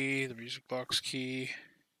key, the music box key.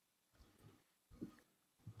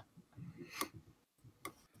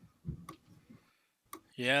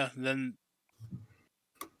 Yeah, then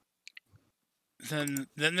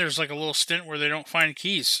there's like a little stint where they don't find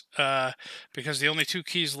keys, because the only two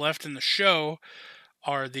keys left in the show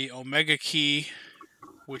are the Omega key,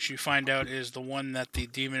 which you find out is the one that the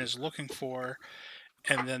demon is looking for,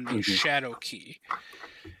 and then the shadow key.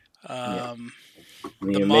 The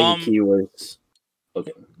Omega key was...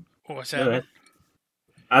 Okay. What's that?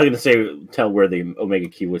 I was going to say tell where the Omega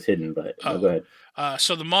key was hidden, but go ahead.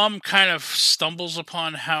 So the mom kind of stumbles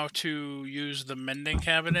upon how to use the mending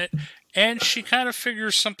cabinet, and she kind of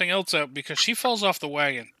figures something else out because she falls off the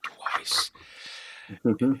wagon twice.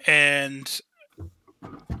 And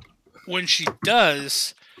when she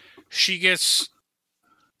does, she gets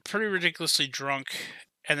pretty ridiculously drunk,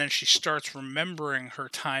 and then she starts remembering her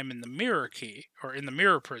time in the mirror key, or in the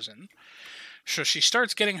mirror prison. So she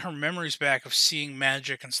starts getting her memories back of seeing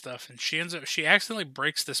magic and stuff, and she accidentally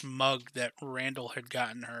breaks this mug that Randall had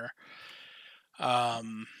gotten her.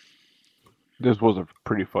 This was a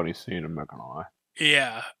pretty funny scene, I'm not gonna lie.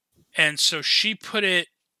 Yeah. And so she put it...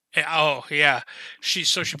 Oh, yeah. She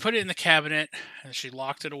put it in the cabinet, and she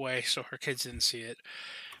locked it away so her kids didn't see it.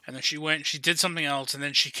 And then she went and she did something else, and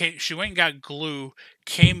then she went and got glue,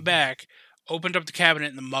 came back, opened up the cabinet,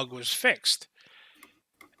 and the mug was fixed.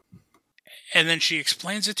 And then she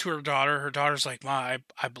explains it to her daughter. Her daughter's like, "Ma,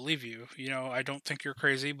 I believe you. You know, I don't think you're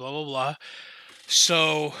crazy, blah, blah, blah."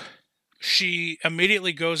 So she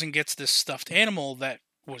immediately goes and gets this stuffed animal that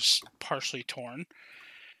was partially torn,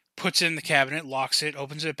 puts it in the cabinet, locks it,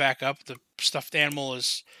 opens it back up. The stuffed animal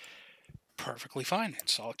is perfectly fine.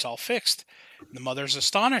 It's all fixed. The mother's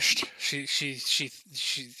astonished. She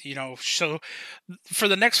so for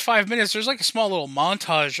the next 5 minutes there's like a small little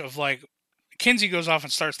montage of like Kinsey goes off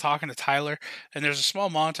and starts talking to Tyler, and there's a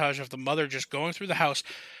small montage of the mother just going through the house.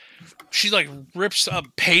 She like rips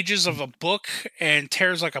up pages of a book and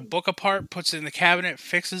tears like a book apart, puts it in the cabinet,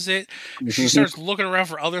 fixes it. She starts looking around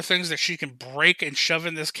for other things that she can break and shove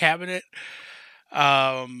in this cabinet.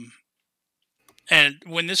 And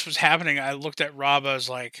when this was happening, I looked at Rob. I was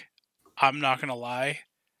like, I'm not gonna lie,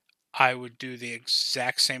 I would do the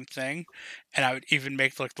exact same thing, and I would even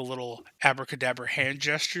make like the little abracadabra hand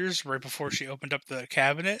gestures right before she opened up the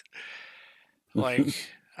cabinet. Like,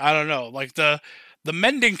 I don't know, like the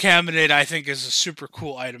mending cabinet I think is a super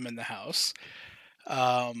cool item in the house.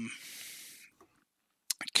 Can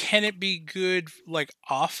it be good like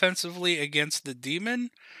offensively against the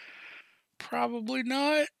demon? Probably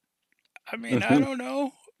not. I mean, I don't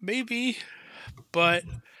know, maybe, but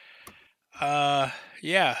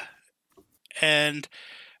yeah. And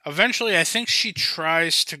eventually, I think she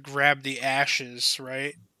tries to grab the ashes,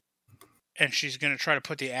 right? And she's going to try to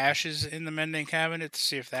put the ashes in the mending cabinet to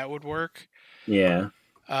see if that would work. Yeah.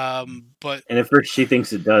 But And at first she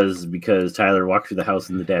thinks it does because Tyler walked through the house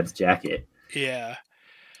in the dad's jacket. yeah.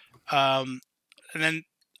 And then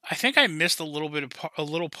I think I missed a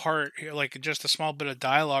little part here, like just a small bit of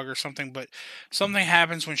dialogue or something. But something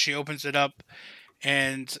happens when she opens it up,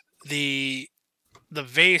 and the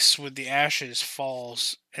vase with the ashes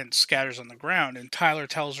falls and scatters on the ground. And Tyler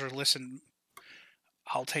tells her, "Listen,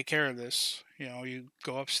 I'll take care of this. You know, you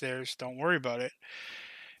go upstairs. Don't worry about it."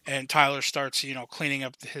 And Tyler starts, cleaning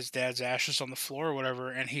up his dad's ashes on the floor or whatever,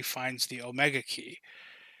 and he finds the Omega Key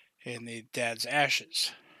in the dad's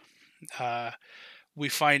ashes. We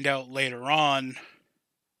find out later on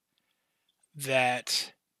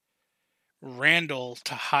that Randall,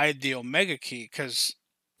 to hide the Omega Key,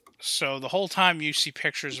 so the whole time you see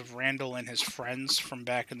pictures of Randall and his friends from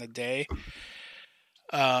back in the day,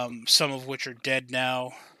 some of which are dead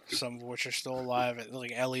now, some of which are still alive.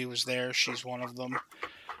 Like Ellie was there; she's one of them.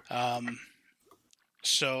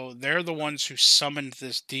 So they're the ones who summoned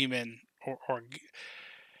this demon, or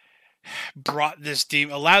brought this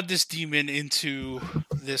demon, allowed this demon into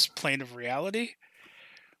this plane of reality.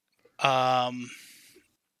 So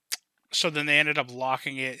then they ended up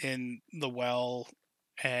locking it in the well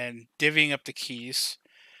and divvying up the keys.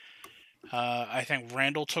 I think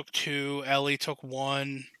Randall took 2, Ellie took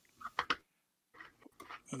 1,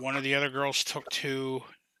 one of the other girls took 2,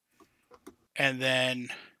 and then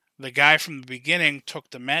the guy from the beginning took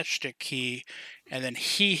the matchstick key, and then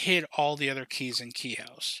he hid all the other keys in Key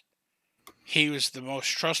House. He was the most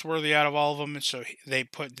trustworthy out of all of them, and so they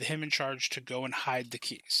put him in charge to go and hide the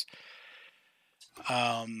keys.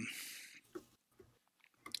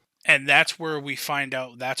 And that's where we find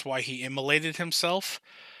out that's why he immolated himself,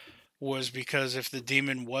 was because if the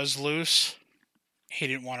demon was loose, he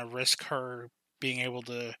didn't want to risk her being able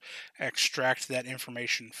to extract that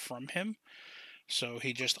information from him. So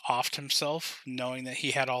he just offed himself, knowing that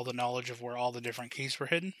he had all the knowledge of where all the different keys were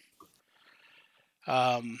hidden.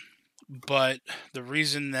 But the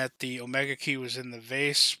reason that the Omega Key was in the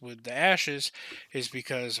vase with the ashes is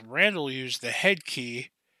because Randall used the head key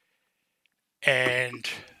and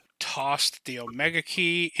tossed the Omega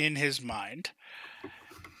Key in his mind.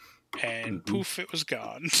 And poof, it was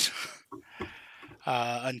gone.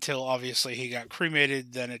 Until obviously he got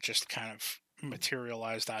cremated, then it just kind of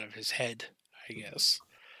materialized out of his head, I guess.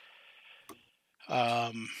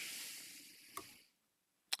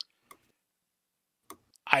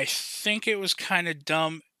 I think it was kind of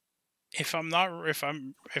dumb. As long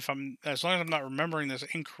as I'm not remembering this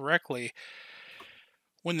incorrectly,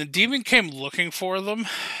 when the demon came looking for them,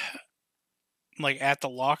 like at the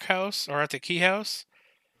lock house or at the key house,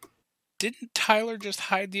 didn't Tyler just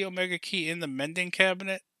hide the Omega Key in the mending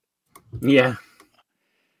cabinet? Yeah.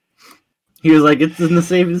 He was like, it's in the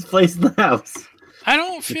safest place in the house. I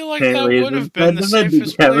don't feel like that would have been the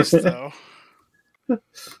safest place, though.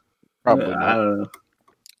 Probably not. I don't know.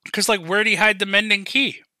 Because, like, where'd he hide the mending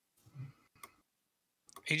key?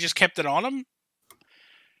 He just kept it on him?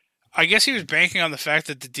 I guess he was banking on the fact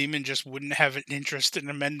that the demon just wouldn't have an interest in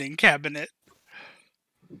a mending cabinet.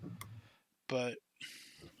 But,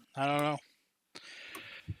 I don't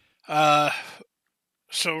know.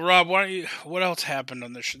 So, Rob, what else happened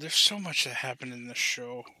on this show? There's so much that happened in this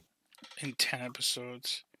show. in 10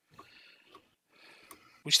 episodes.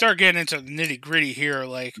 We start getting into the nitty gritty here.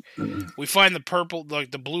 Like, we find the purple,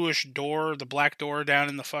 like the bluish door, the black door down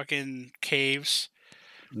in the fucking caves.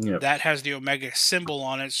 Yep. That has the Omega symbol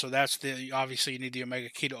on it, so that's obviously you need the Omega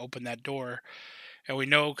key to open that door. And we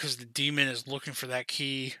know because the demon is looking for that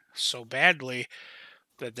key so badly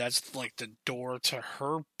that that's like the door to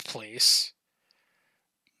her place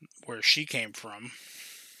where she came from.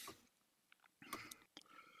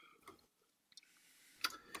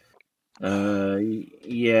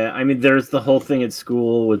 Yeah, I mean, there's the whole thing at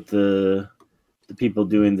school with the people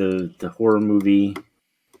doing the horror movie.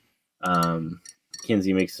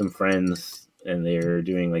 Kinsey makes some friends, and they're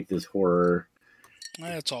doing like this horror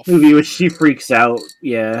That's all movie, which she freaks out.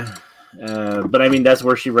 Yeah, but I mean, that's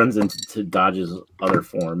where she runs into Dodge's other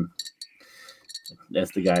form.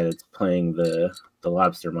 That's the guy that's playing the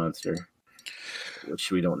lobster monster,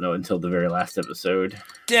 which we don't know until the very last episode.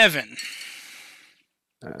 Devin.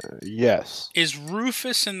 Yes. Is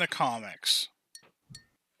Rufus in the comics?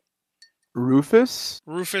 Rufus?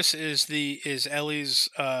 Rufus is Ellie's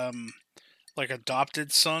like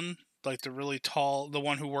adopted son, like the really tall, the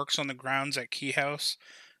one who works on the grounds at Key House,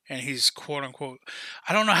 and he's quote unquote.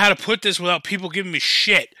 I don't know how to put this without people giving me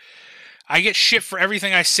shit. I get shit for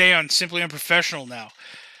everything I say on Simply Unprofessional now.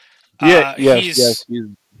 Yeah, yes.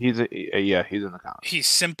 He's in the comics. He's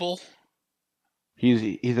simple. He's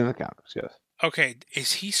in the comics. Yes. Okay,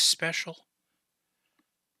 is he special?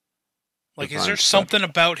 Like, is there Define something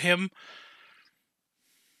about him?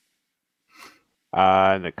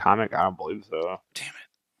 In the comic, I don't believe so. Damn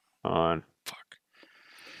it. On. Fuck.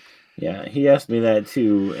 Yeah, he asked me that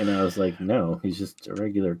too, and I was like, no, he's just a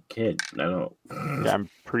regular kid. I don't. Yeah, I'm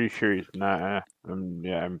pretty sure he's not.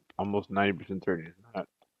 I'm almost 90% certain he's not.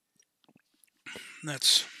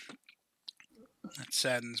 That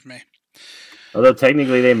saddens me. Although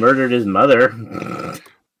technically they murdered his mother.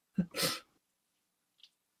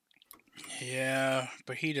 Yeah,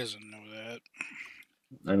 but he doesn't know that.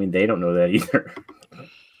 I mean, they don't know that either.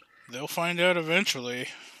 They'll find out eventually.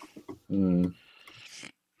 Mm.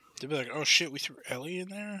 They'll be like, "Oh shit, we threw Ellie in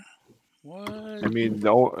there." What? I mean, the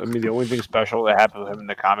only thing special that happened with him in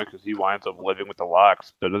the comics is he winds up living with the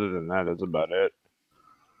Locks. But other than that, that's about it.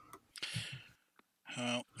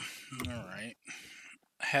 Oh, all right.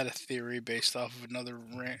 I had a theory based off of another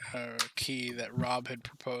key that Rob had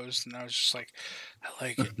proposed, and I was just like, I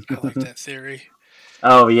like it. I like that theory.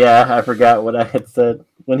 Oh, yeah, I forgot what I had said.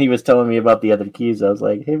 When he was telling me about the other keys, I was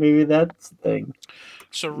like, hey, maybe that's the thing.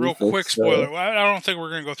 So, real quick spoiler. Well, I don't think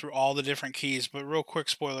we're going to go through all the different keys, but real quick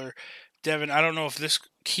spoiler. Devin, I don't know if this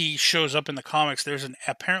key shows up in the comics. There's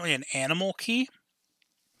apparently an animal key,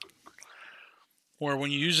 where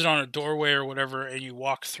when you use it on a doorway or whatever, and you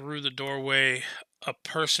walk through the doorway, a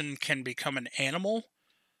person can become an animal.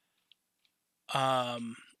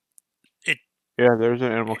 Yeah, there's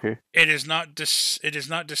an animal key. It is not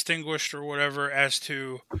distinguished or whatever as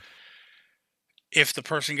to if the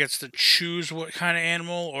person gets to choose what kind of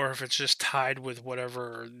animal, or if it's just tied with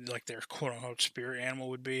whatever like their quote unquote spirit animal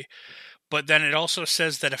would be. But then it also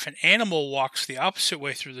says that if an animal walks the opposite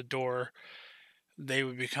way through the door, they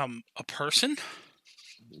would become a person.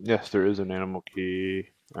 Yes, there is an animal key.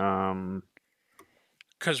 Because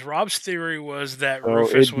Rob's theory was that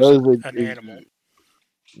Rufus was an animal.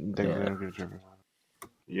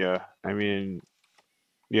 Yeah, I mean,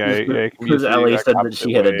 yeah, because Ellie said that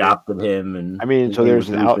she had adopted him, and I mean, so there's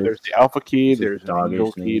the alpha key, there's an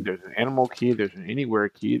angel key, there's an animal key, there's an anywhere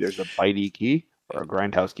key, there's a bitey key or a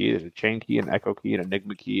grindhouse key, there's a chain key, an echo key, an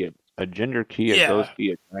enigma key, a gender key, a ghost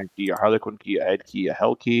key, a giant key, a harlequin key, a head key, a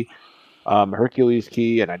hell key, a Hercules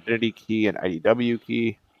key, an identity key, an IDW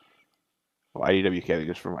key. Well, IDW key I think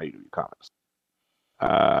is from IDW Comics.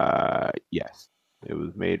 Yes, it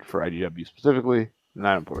was made for IDW specifically.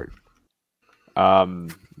 Not important.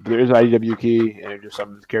 There is an IDW key, and it just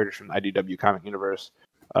summons characters from the IDW comic universe.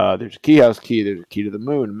 There's a key house key, there's a key to the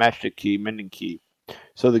moon, matchstick key, mending key.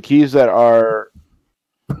 So the keys that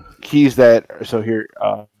so here,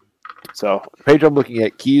 so the page I'm looking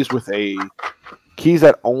at, keys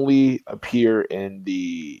that only appear in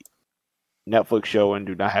the Netflix show and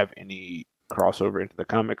do not have any crossover into the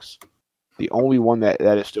comics. The only one that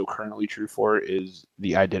is still currently true for is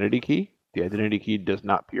the identity key. The identity key does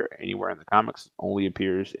not appear anywhere in the comics. It only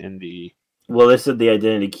appears in the... Well, they said the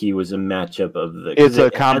identity key was a matchup of the... It's a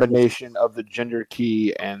combination of the gender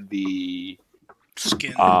key and the...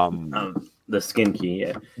 Skin. The skin key,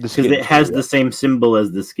 yeah. Because it has the same symbol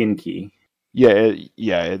as the skin key. Yeah,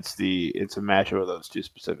 it's a matchup of those two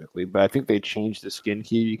specifically. But I think they changed the skin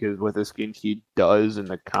key because what the skin key does in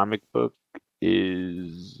the comic book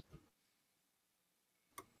is...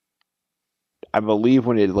 I believe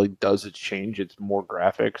when it like does its change, it's more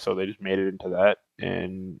graphic, so they just made it into that.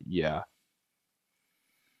 And yeah,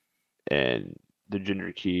 and the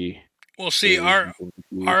gender key Well, see, is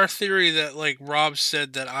our theory that like Rob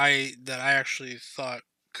said that I actually thought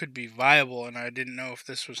could be viable, and I didn't know if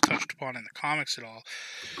this was touched upon in the comics at all,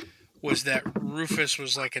 was that Rufus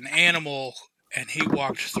was like an animal, and he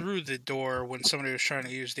walked through the door when somebody was trying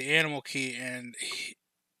to use the animal key, and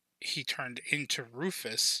he turned into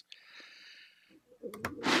Rufus,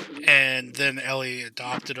 and then Ellie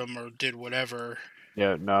adopted him or did whatever.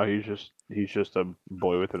 Yeah, no, he's just a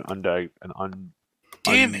boy with an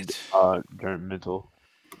Damn it! mental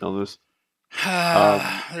illness.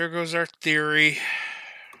 There goes our theory.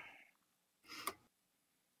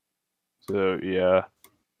 So yeah.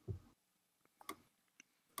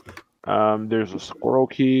 There's a squirrel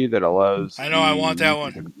key that allows. I know, I want that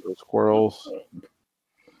one. Squirrels.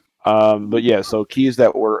 But yeah, so keys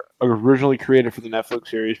that were originally created for the Netflix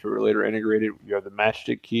series but were later integrated. You have the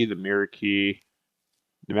matchstick key, the mirror key.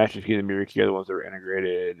 The matchstick key and the mirror key are the ones that were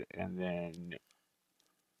integrated, and then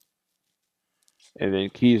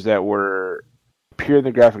keys that were appear in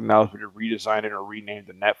the graphic novels but are redesigned or renamed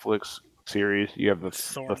the Netflix series. You have the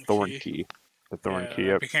thorn key. The thorn key.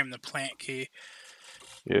 Yep. Became the plant key.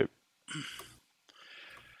 Yep.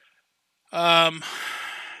 All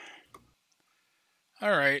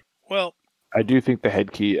right. Well, I do think the hell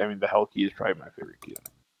key is probably my favorite key.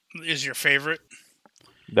 Is your favorite?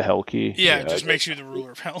 The hell key? Yeah, it just makes you the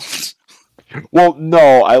ruler of hell. Well,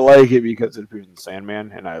 no, I like it because it appears in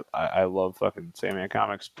Sandman, and I love fucking Sandman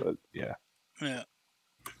comics, but yeah. Yeah.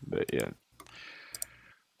 But yeah.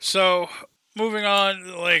 So, moving on,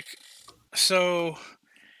 so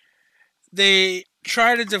they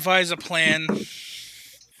try to devise a plan,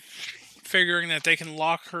 figuring that they can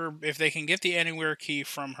lock her, if they can get the anywhere key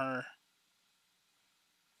from her,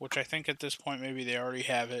 which I think at this point maybe they already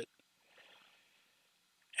have it,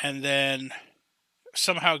 and then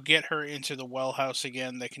somehow get her into the well house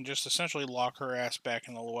again. They can just essentially lock her ass back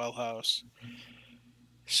in the well house.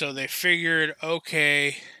 So they figured,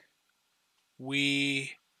 okay,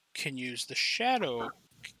 we can use the shadow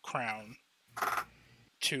crown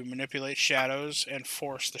to manipulate shadows and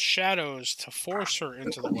force the shadows to force her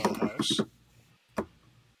into the well house.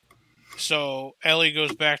 So Ellie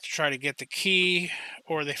goes back to try to get the key,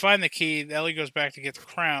 or they find the key. Ellie goes back to get the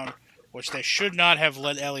crown, which they should not have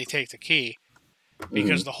let Ellie take the key.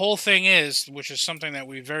 Because the whole thing is, which is something that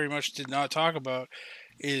we very much did not talk about,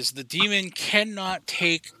 is the demon cannot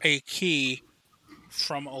take a key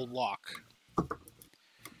from a lock.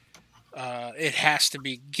 It has to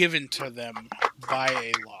be given to them by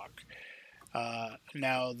a lock.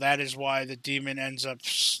 Now, that is why the demon ends up,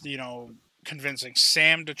 convincing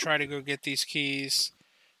Sam to try to go get these keys.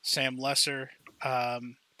 Sam Lesser.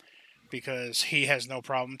 Because he has no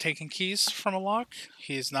problem taking keys from a lock.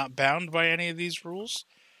 He is not bound by any of these rules.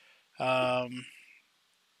 And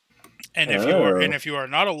if you are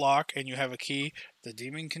not a lock and you have a key, the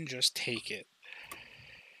demon can just take it.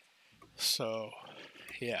 So,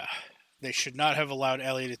 yeah. They should not have allowed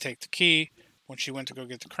Ellie to take the key when she went to go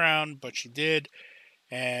get the crown, but she did.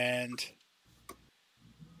 And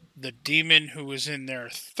the demon who was in their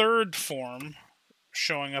third form,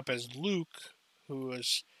 showing up as Luke, who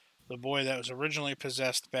was the boy that was originally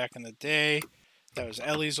possessed back in the day, that was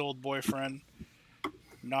Ellie's old boyfriend,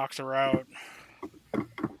 knocked her out,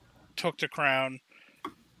 took the crown,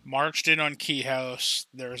 marched in on Key House.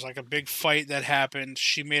 There was like a big fight that happened.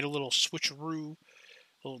 She made a little switcheroo,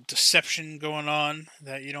 a little deception going on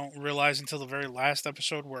that you don't realize until the very last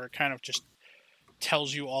episode, where it kind of just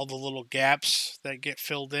tells you all the little gaps that get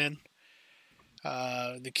filled in.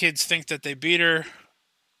 The kids think that they beat her.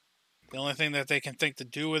 The only thing that they can think to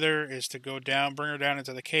do with her is to go down, bring her down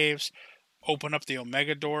into the caves, open up the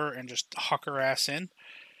Omega door, and just huck her ass in.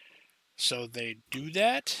 So they do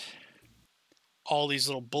that. All these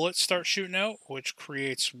little bullets start shooting out, which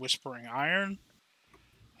creates whispering iron,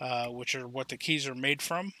 which are what the keys are made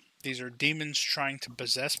from. These are demons trying to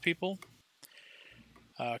possess people.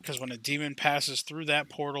 Because when a demon passes through that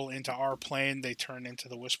portal into our plane, they turn into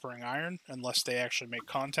the whispering iron. Unless they actually make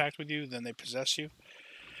contact with you, then they possess you.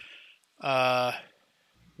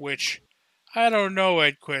 Which, I don't know,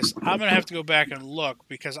 Edquist. I'm going to have to go back and look,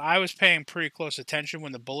 because I was paying pretty close attention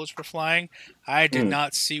when the bullets were flying. I did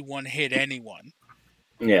not see one hit anyone.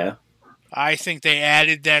 Yeah. I think they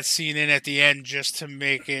added that scene in at the end just to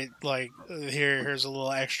make it like, here's a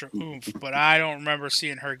little extra oomph. But I don't remember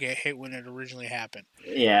seeing her get hit when it originally happened.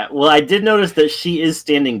 Yeah, well, I did notice that she is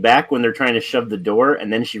standing back when they're trying to shove the door,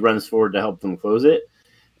 and then she runs forward to help them close it.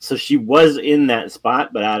 So she was in that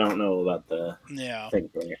spot, but I don't know about the thing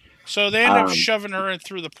there. So they end up shoving her in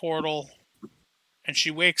through the portal, and she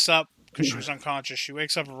wakes up because she was unconscious. She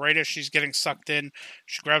wakes up right as she's getting sucked in.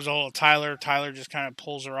 She grabs a hold of Tyler. Tyler just kind of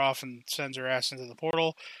pulls her off and sends her ass into the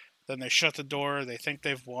portal. Then they shut the door. They think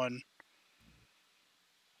they've won.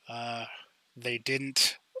 They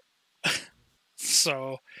didn't.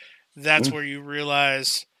 So that's where you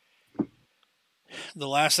realize the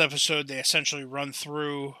last episode they essentially run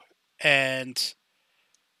through and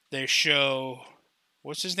they show,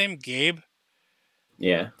 what's his name? Gabe?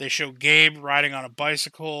 Yeah. They show Gabe riding on a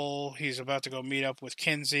bicycle. He's about to go meet up with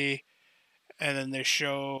Kinsey. And then they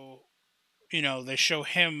show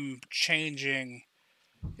him changing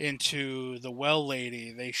into the well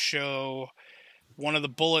lady. They show one of the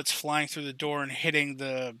bullets flying through the door and hitting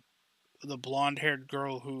the blonde-haired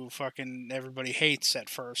girl who fucking everybody hates at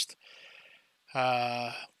first.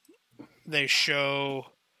 They show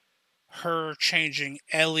her changing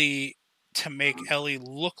Ellie to make Ellie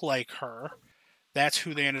look like her. That's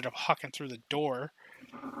who they ended up hucking through the door.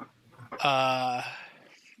 And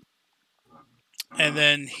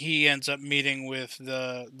then he ends up meeting with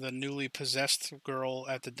the newly possessed girl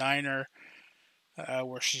at the diner,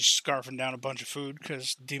 where she's scarfing down a bunch of food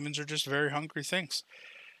because demons are just very hungry things.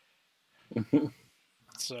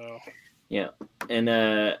 So. Yeah, and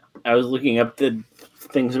I was looking up the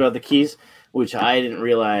things about the keys, which I didn't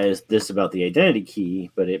realize this about the identity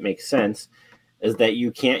key, but it makes sense, is that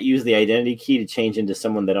you can't use the identity key to change into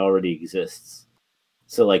someone that already exists.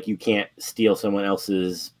 So, like, you can't steal someone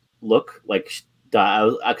else's look, like,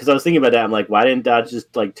 because I was thinking about that, I'm like, why didn't Dot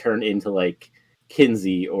just, like, turn into, like,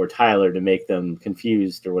 Kinsey or Tyler to make them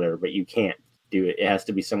confused or whatever, but you can't do it. It has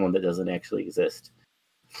to be someone that doesn't actually exist.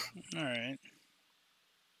 All right.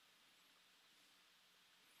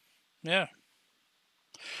 Yeah.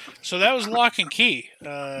 So that was Locke and Key.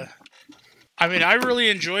 I mean, I really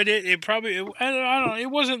enjoyed it. It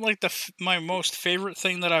wasn't like my most favorite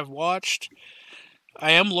thing that I've watched.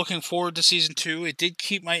 I am looking forward to season 2. It did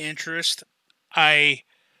keep my interest. You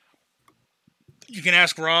can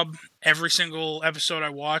ask Rob. Every single episode I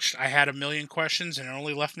watched, I had a million questions, and it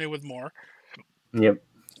only left me with more. Yep.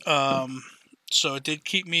 So it did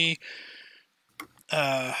keep me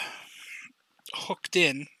hooked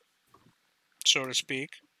in, so to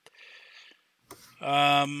speak.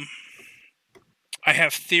 I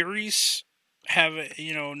have theories.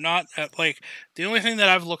 Not like the only thing that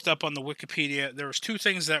I've looked up on the Wikipedia, there was 2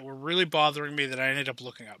 things that were really bothering me that I ended up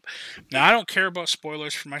looking up. Now, I don't care about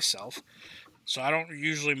spoilers for myself, so I don't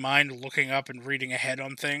usually mind looking up and reading ahead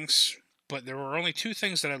on things, but there were only 2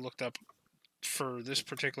 things that I looked up for this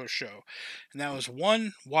particular show, and that was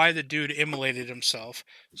 1, why the dude immolated himself.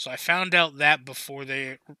 So I found out that before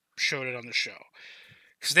they showed it on the show,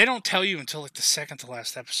 because they don't tell you until like the second to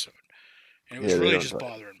last episode, and it was really just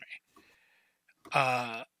bothering me.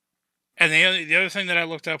 And the other thing that I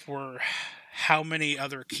looked up were how many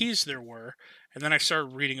other keys there were, and then I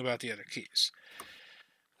started reading about the other keys.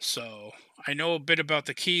 So I know a bit about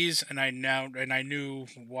the keys, and I knew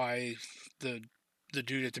why the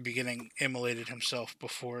dude at the beginning immolated himself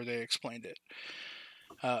before they explained it.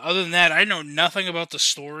 Other than that, I know nothing about the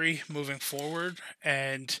story moving forward,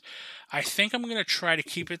 and I think I'm going to try to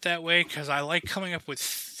keep it that way because I like coming up with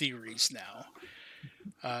theories now.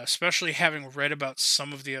 Especially having read about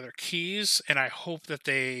some of the other keys, and I hope that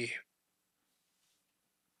they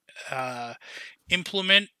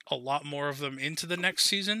implement a lot more of them into the next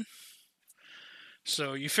season.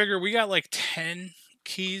 So you figure we got like 10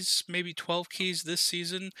 keys, maybe 12 keys this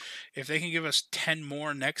season. If they can give us 10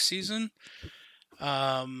 more next season,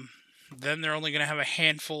 then they're only going to have a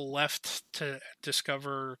handful left to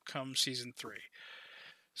discover come season 3.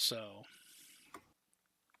 So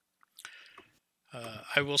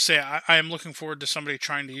I will say I am looking forward to somebody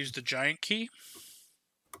trying to use the giant key.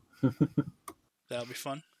 That'll be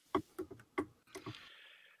fun.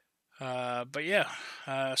 But yeah,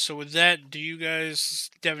 so with that,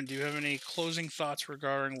 Devin, do you have any closing thoughts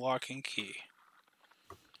regarding Locke and Key?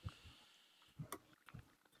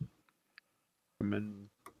 I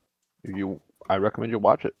recommend you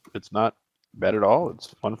watch it. It's not bad at all. It's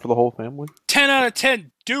fun for the whole family. 10 out of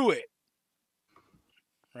 10, do it!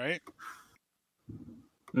 Right?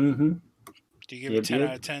 Mm-hmm. Do you give it 10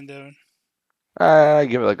 out of 10, Devin? I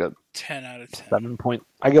give it like a 10 out of 10. 7 point.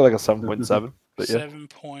 I give it like a 7.7. But yeah.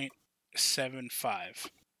 7.75.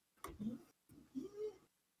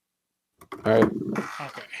 All right.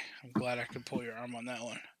 Okay. I'm glad I could pull your arm on that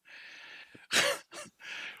one.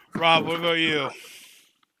 Rob, what about you?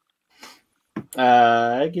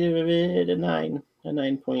 I give it a 9. A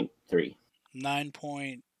 9.3.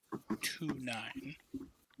 9.29.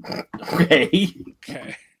 Okay.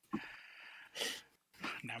 Okay.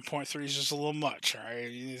 9.3 is just a little much. All right,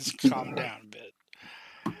 you need to calm down a bit.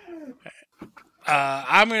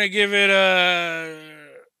 I'm gonna give it a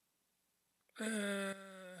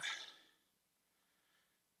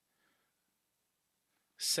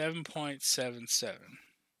 7.77.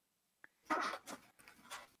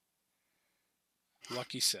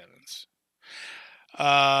 Lucky sevens.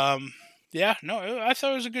 Yeah, no, I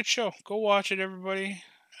thought it was a good show. Go watch it, everybody.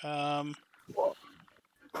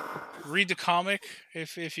 Read the comic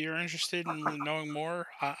if you're interested in knowing more.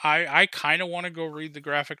 I kind of want to go read the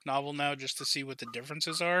graphic novel now just to see what the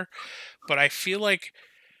differences are. But I feel like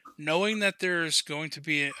knowing that there's going to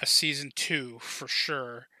be a season 2 for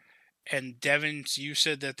sure, and Devin, you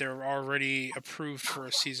said that they're already approved for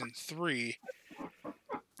a season 3.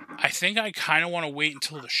 I think I kind of want to wait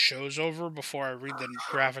until the show's over before I read the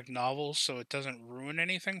graphic novel so it doesn't ruin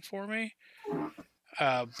anything for me.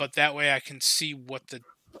 But that way I can see what the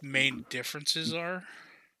main differences are,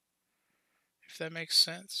 if that makes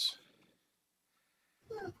sense.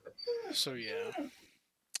 So, yeah.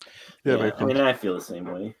 Yeah, I mean, I feel the same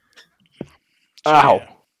way. Ow. Yeah.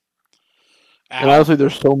 And honestly,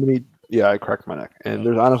 there's so many. Yeah, I cracked my neck. And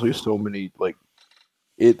there's honestly so many, like,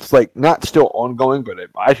 it's like not still ongoing, but it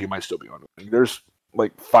actually might still be ongoing. There's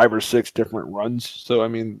like 5 or 6 different runs. So, I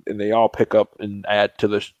mean, and they all pick up and add to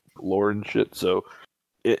the lore and shit. So,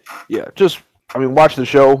 watch the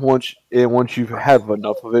show. Once you have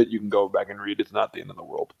enough of it, you can go back and read. It's not the end of the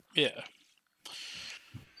world. Yeah.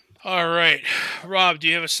 All right. Rob, do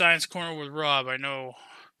you have a science corner with Rob? I know,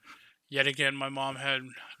 yet again, my mom had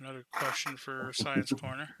another question for science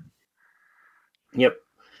corner. Yep.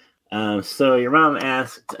 So your mom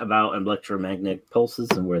asked about electromagnetic pulses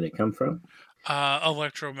and where they come from.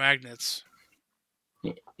 Electromagnets.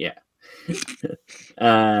 Yeah.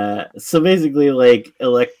 So basically, like,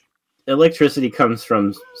 electricity comes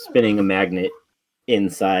from spinning a magnet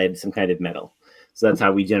inside some kind of metal. So that's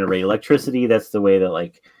how we generate electricity. That's the way that,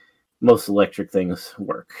 like, most electric things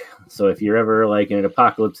work. So if you're ever, like, in an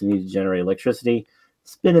apocalypse and need to generate electricity,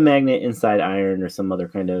 spin a magnet inside iron or some other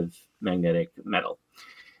kind of magnetic metal.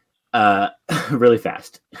 Really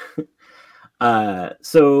fast.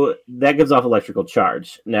 So that gives off electrical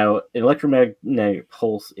charge. Now, an electromagnetic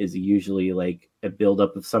pulse is usually like a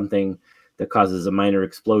buildup of something that causes a minor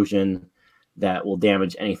explosion that will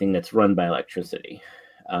damage anything that's run by electricity.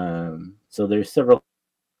 So there's several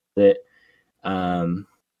that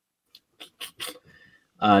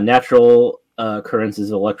natural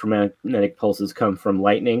occurrences of electromagnetic pulses come from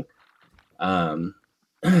lightning.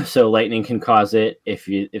 So lightning can cause it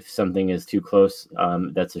if something is too close.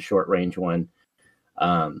 That's a short range one.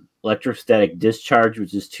 Electrostatic discharge,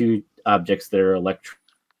 which is 2 objects that are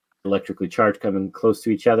electrically charged coming close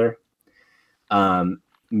to each other.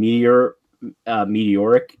 Meteoric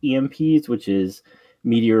EMPs, which is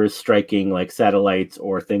meteors striking like satellites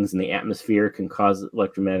or things in the atmosphere, can cause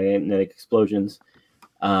electromagnetic explosions.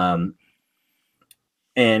 And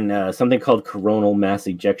something called coronal mass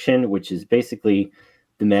ejection, which is basically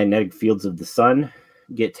the magnetic fields of the sun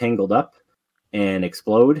get tangled up and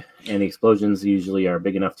explode, and the explosions usually are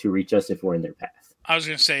big enough to reach us if we're in their path. I was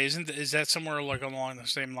gonna say, is that somewhere like along the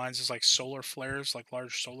same lines as like solar flares, like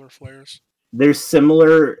large solar flares? There's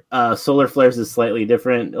similar. Solar flares is slightly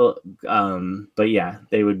different, but yeah,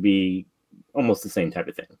 they would be almost the same type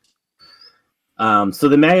of thing. So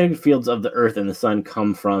the magnetic fields of the Earth and the Sun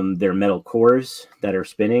come from their metal cores that are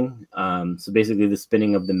spinning. So basically, the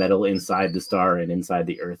spinning of the metal inside the star and inside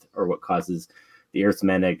the Earth are what causes the Earth's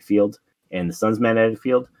magnetic field and the Sun's magnetic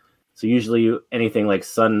field. So usually, anything like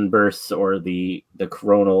sunbursts or the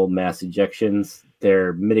coronal mass ejections,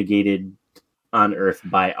 they're mitigated on Earth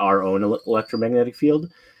by our own electromagnetic field.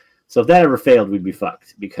 So if that ever failed, we'd be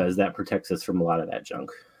fucked because that protects us from a lot of that junk.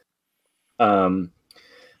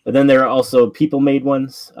 But then there are also people-made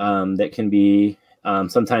ones that can be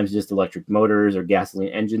sometimes just electric motors or gasoline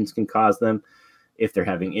engines can cause them if they're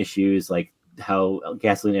having issues, like how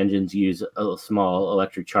gasoline engines use a small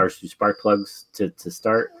electric charge through spark plugs to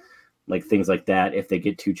start. Like things like that, if they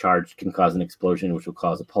get too charged, can cause an explosion, which will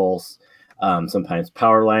cause a pulse. Sometimes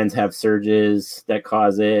power lines have surges that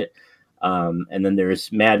cause it. And then there's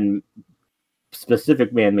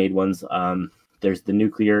specific man-made ones. There's the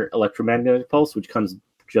nuclear electromagnetic pulse, which comes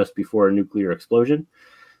just before a nuclear explosion.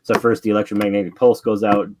 So first the electromagnetic pulse goes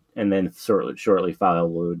out and then shortly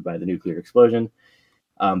followed by the nuclear explosion.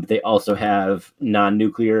 But they also have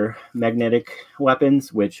non-nuclear magnetic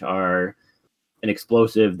weapons, which are an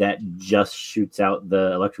explosive that just shoots out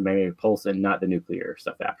the electromagnetic pulse and not the nuclear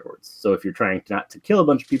stuff afterwards. So if you're trying not to kill a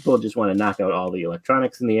bunch of people, just want to knock out all the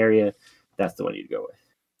electronics in the area, that's the one you'd go with.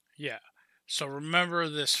 Yeah. So remember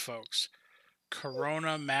this, folks.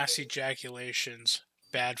 Corona mass ejaculations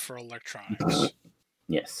bad for electronics.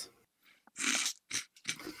 Yes.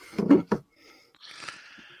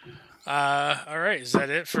 All right, is that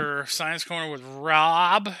it for Science Corner with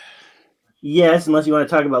Rob? Yes, unless you want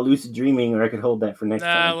to talk about lucid dreaming, or I could hold that for next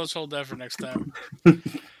time. Let's hold that for next time. All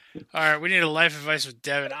right, we need a life advice with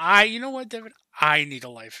Devin. You know what, Devin? I need a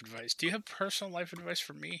life advice. Do you have personal life advice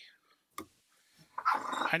for me?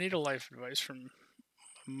 I need a life advice from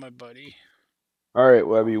my buddy. All right,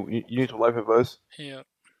 Webby, you need some life advice. Yeah.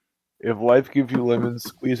 If life gives you lemons,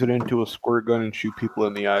 squeeze it into a squirt gun and shoot people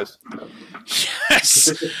in the eyes.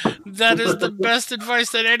 Yes, that is the best advice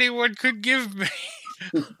that anyone could give me.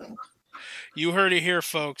 You heard it here,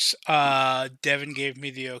 folks. Devin gave me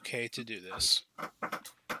the okay to do this.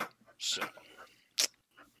 So,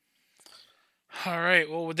 all right.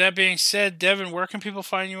 Well, with that being said, Devin, where can people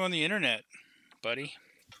find you on the internet, buddy?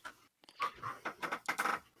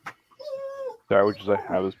 Sorry, which is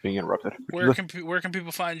I was being interrupted. Where can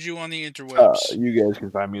people find you on the interwebs? You guys can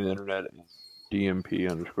find me on the internet at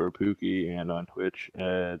DMP_Pookie and on Twitch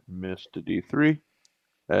at Mr. D3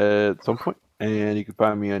 at some point. And you can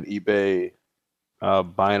find me on eBay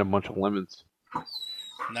buying a bunch of lemons.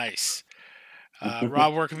 Nice.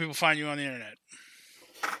 Rob, where can people find you on the internet?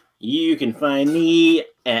 You can find me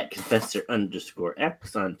at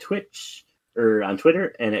Confessor_X on Twitch or on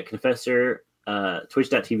Twitter, and at Confessor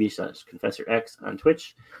twitch.tv/ConfessorX on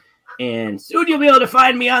Twitch. And soon you'll be able to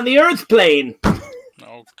find me on the Earth plane. Oh,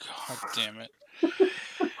 God damn it.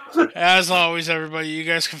 As always, everybody, you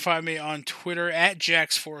guys can find me on Twitter at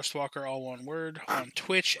JaxForestWalker, all one word. On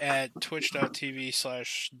Twitch at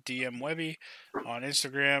twitch.tv/DMWebby. On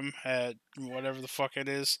Instagram at whatever the fuck it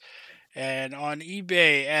is. And on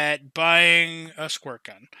eBay at buying a squirt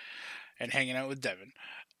gun and hanging out with Devin.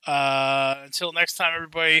 Until next time,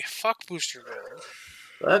 everybody, fuck Booster Gold.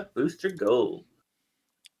 Fuck Booster Gold.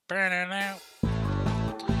 Burning out.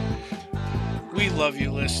 We love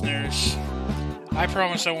you, listeners. I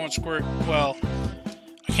promise I won't squirt. Well,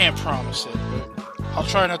 I can't promise it, but I'll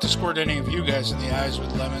try not to squirt any of you guys in the eyes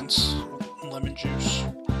with lemon juice.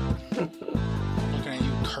 Looking at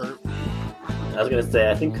you, Kurt. I was gonna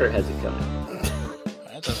say, I think Kurt has it coming.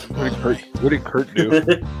 That doesn't bother me. What did Kurt do? I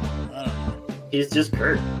don't know. He's just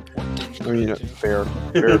Kurt. What did I mean, Kurt do? fair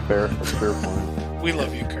point. We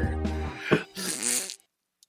love you, Kurt.